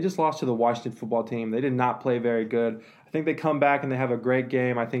really need. They just lost to the Washington football team. They did not play very good. I think they come back and they have a great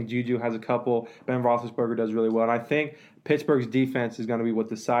game. I think Juju has a couple. Ben Roethlisberger does really well. And I think Pittsburgh's defense is going to be what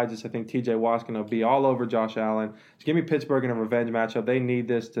decides this. I think T.J. Watt's going to be all over Josh Allen. So give me Pittsburgh in a revenge matchup. They need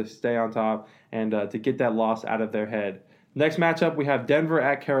this to stay on top and to get that loss out of their head. Next matchup, we have Denver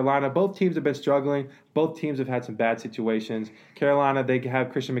at Carolina. Both teams have been struggling. Both teams have had some bad situations. Carolina, they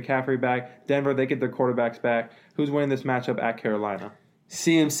have Christian McCaffrey back. Denver, they get their quarterbacks back. Who's winning this matchup at Carolina?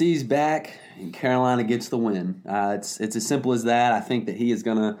 CMC's back, and Carolina gets the win. It's as simple as that. I think that he is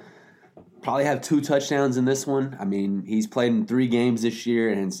going to probably have 2 touchdowns in this one. I mean, he's played in 3 games this year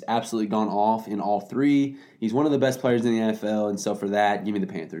and has absolutely gone off in all 3. He's one of the best players in the NFL, and so for that, give me the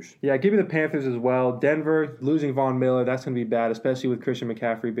Panthers. Yeah, give me the Panthers as well. Denver, losing Von Miller, that's going to be bad, especially with Christian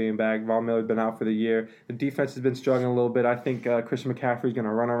McCaffrey being back. Von Miller's been out for the year. The defense has been struggling a little bit. I think Christian McCaffrey's going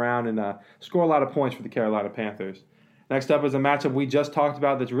to run around and score a lot of points for the Carolina Panthers. Next up is a matchup we just talked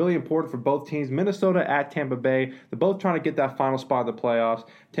about that's really important for both teams. Minnesota at Tampa Bay. They're both trying to get that final spot in the playoffs.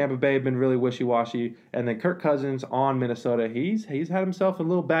 Tampa Bay have been really wishy-washy. And then Kirk Cousins on Minnesota. He's had himself a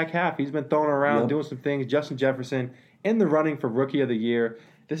little back half. He's been throwing around, doing some things. Justin Jefferson in the running for Rookie of the Year.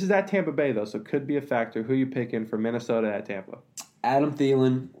 This is at Tampa Bay, though, so it could be a factor. Who you picking for Minnesota at Tampa? Adam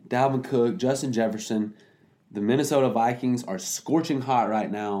Thielen, Dalvin Cook, Justin Jefferson. The Minnesota Vikings are scorching hot right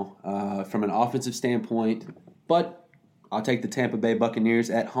now from an offensive standpoint. But I'll take the Tampa Bay Buccaneers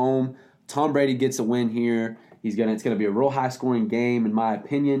at home. Tom Brady gets a win here. It's going to be a real high-scoring game, in my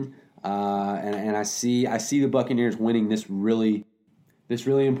opinion. And I see the Buccaneers winning this really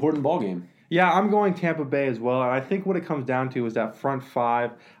important ball game. Yeah, I'm going Tampa Bay as well. And I think what it comes down to is that front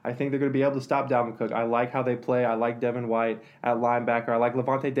 5. I think they're going to be able to stop Dalvin Cook. I like how they play. I like Devin White at linebacker. I like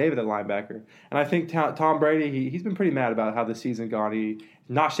Levante David at linebacker. And I think Tom Brady, he's been pretty mad about how the season gone. He's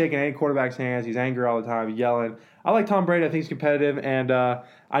not shaking any quarterback's hands. He's angry all the time, yelling. I like Tom Brady. I think he's competitive. And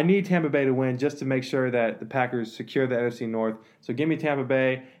I need Tampa Bay to win just to make sure that the Packers secure the NFC North. So give me Tampa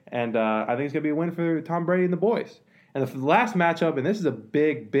Bay. And I think it's going to be a win for Tom Brady and the boys. And the last matchup, and this is a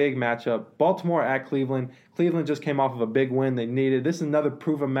big, big matchup, Baltimore at Cleveland. Cleveland just came off of a big win they needed. This is another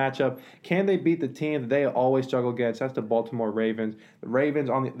proven matchup. Can they beat the team that they always struggle against? That's the Baltimore Ravens. The Ravens,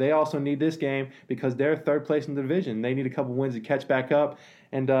 they also need this game because they're third place in the division. They need a couple wins to catch back up.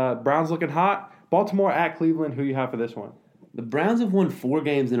 And Browns looking hot. Baltimore at Cleveland. Who you have for this one? The Browns have won 4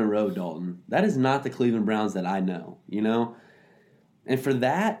 games in a row, Dalton. That is not the Cleveland Browns that I know, And for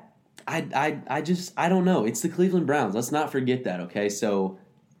that, I don't know. It's the Cleveland Browns. Let's not forget that, okay? So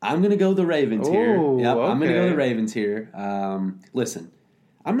I'm going to go the Ravens here. Yep, okay. I'm going to go the Ravens here. Listen,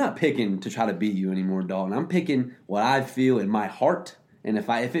 I'm not picking to try to beat you anymore, Dalton. I'm picking what I feel in my heart. And if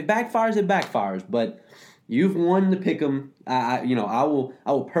it backfires, it backfires. But you've won the pick 'em. I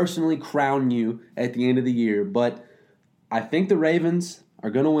will personally crown you at the end of the year. But I think the Ravens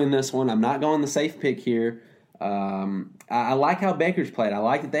are going to win this one. I'm not going the safe pick here. I like how Baker's played. I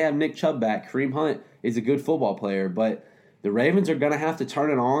like that they have Nick Chubb back. Kareem Hunt is a good football player, but the Ravens are going to have to turn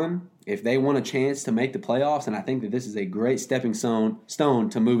it on if they want a chance to make the playoffs, and I think that this is a great stepping stone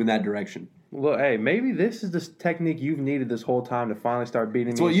to move in that direction. Well, hey, maybe this is the technique you've needed this whole time to finally start beating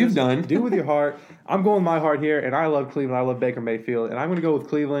me. It's what you've done. Do with your heart. I'm going with my heart here, and I love Cleveland. I love Baker Mayfield, and I'm going to go with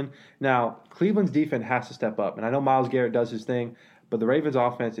Cleveland. Now, Cleveland's defense has to step up, and I know Myles Garrett does his thing, But the Ravens'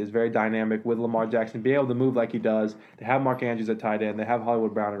 offense is very dynamic with Lamar Jackson being able to move like he does. They have Mark Andrews at tight end. They have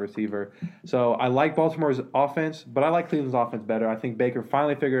Hollywood Brown at receiver. So I like Baltimore's offense, but I like Cleveland's offense better. I think Baker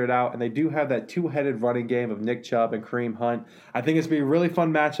finally figured it out, and they do have that two-headed running game of Nick Chubb and Kareem Hunt. I think it's going to be a really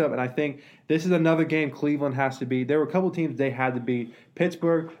fun matchup, and I think this is another game Cleveland has to beat. There were a couple teams they had to beat: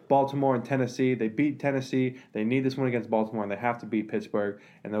 Pittsburgh, Baltimore, and Tennessee. They beat Tennessee. They need this one against Baltimore, and they have to beat Pittsburgh.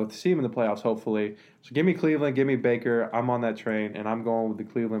 And they'll see them in the playoffs, hopefully. So give me Cleveland, give me Baker. I'm on that train, and I'm going with the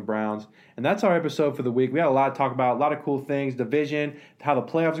Cleveland Browns. And that's our episode for the week. We had a lot to talk about, a lot of cool things, division, how the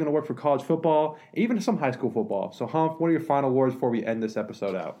playoffs are going to work for college football, even some high school football. So, Humph, what are your final words before we end this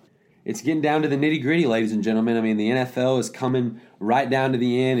episode out? It's getting down to the nitty-gritty, ladies and gentlemen. I mean, the NFL is coming right down to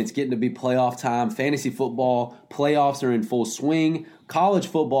the end. It's getting to be playoff time. Fantasy football playoffs are in full swing. College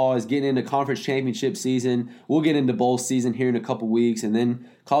football is getting into conference championship season. We'll get into bowl season here in a couple weeks, and then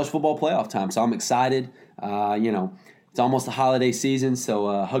college football playoff time. So I'm excited. It's almost the holiday season,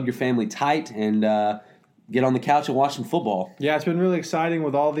 so hug your family tight and get on the couch and watch some football. Yeah, it's been really exciting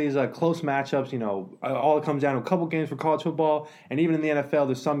with all these close matchups. All it comes down to a couple games for college football, and even in the NFL,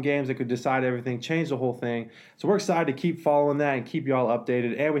 there's some games that could decide everything, change the whole thing. So we're excited to keep following that and keep y'all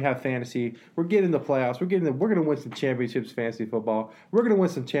updated. And we have fantasy. We're getting the playoffs. We're going to win some championships, fantasy football. We're going to win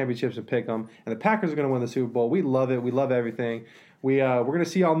some championships and pick them. And the Packers are going to win the Super Bowl. We love it. We love everything. We're going to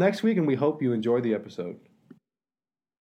see y'all next week, and we hope you enjoyed the episode.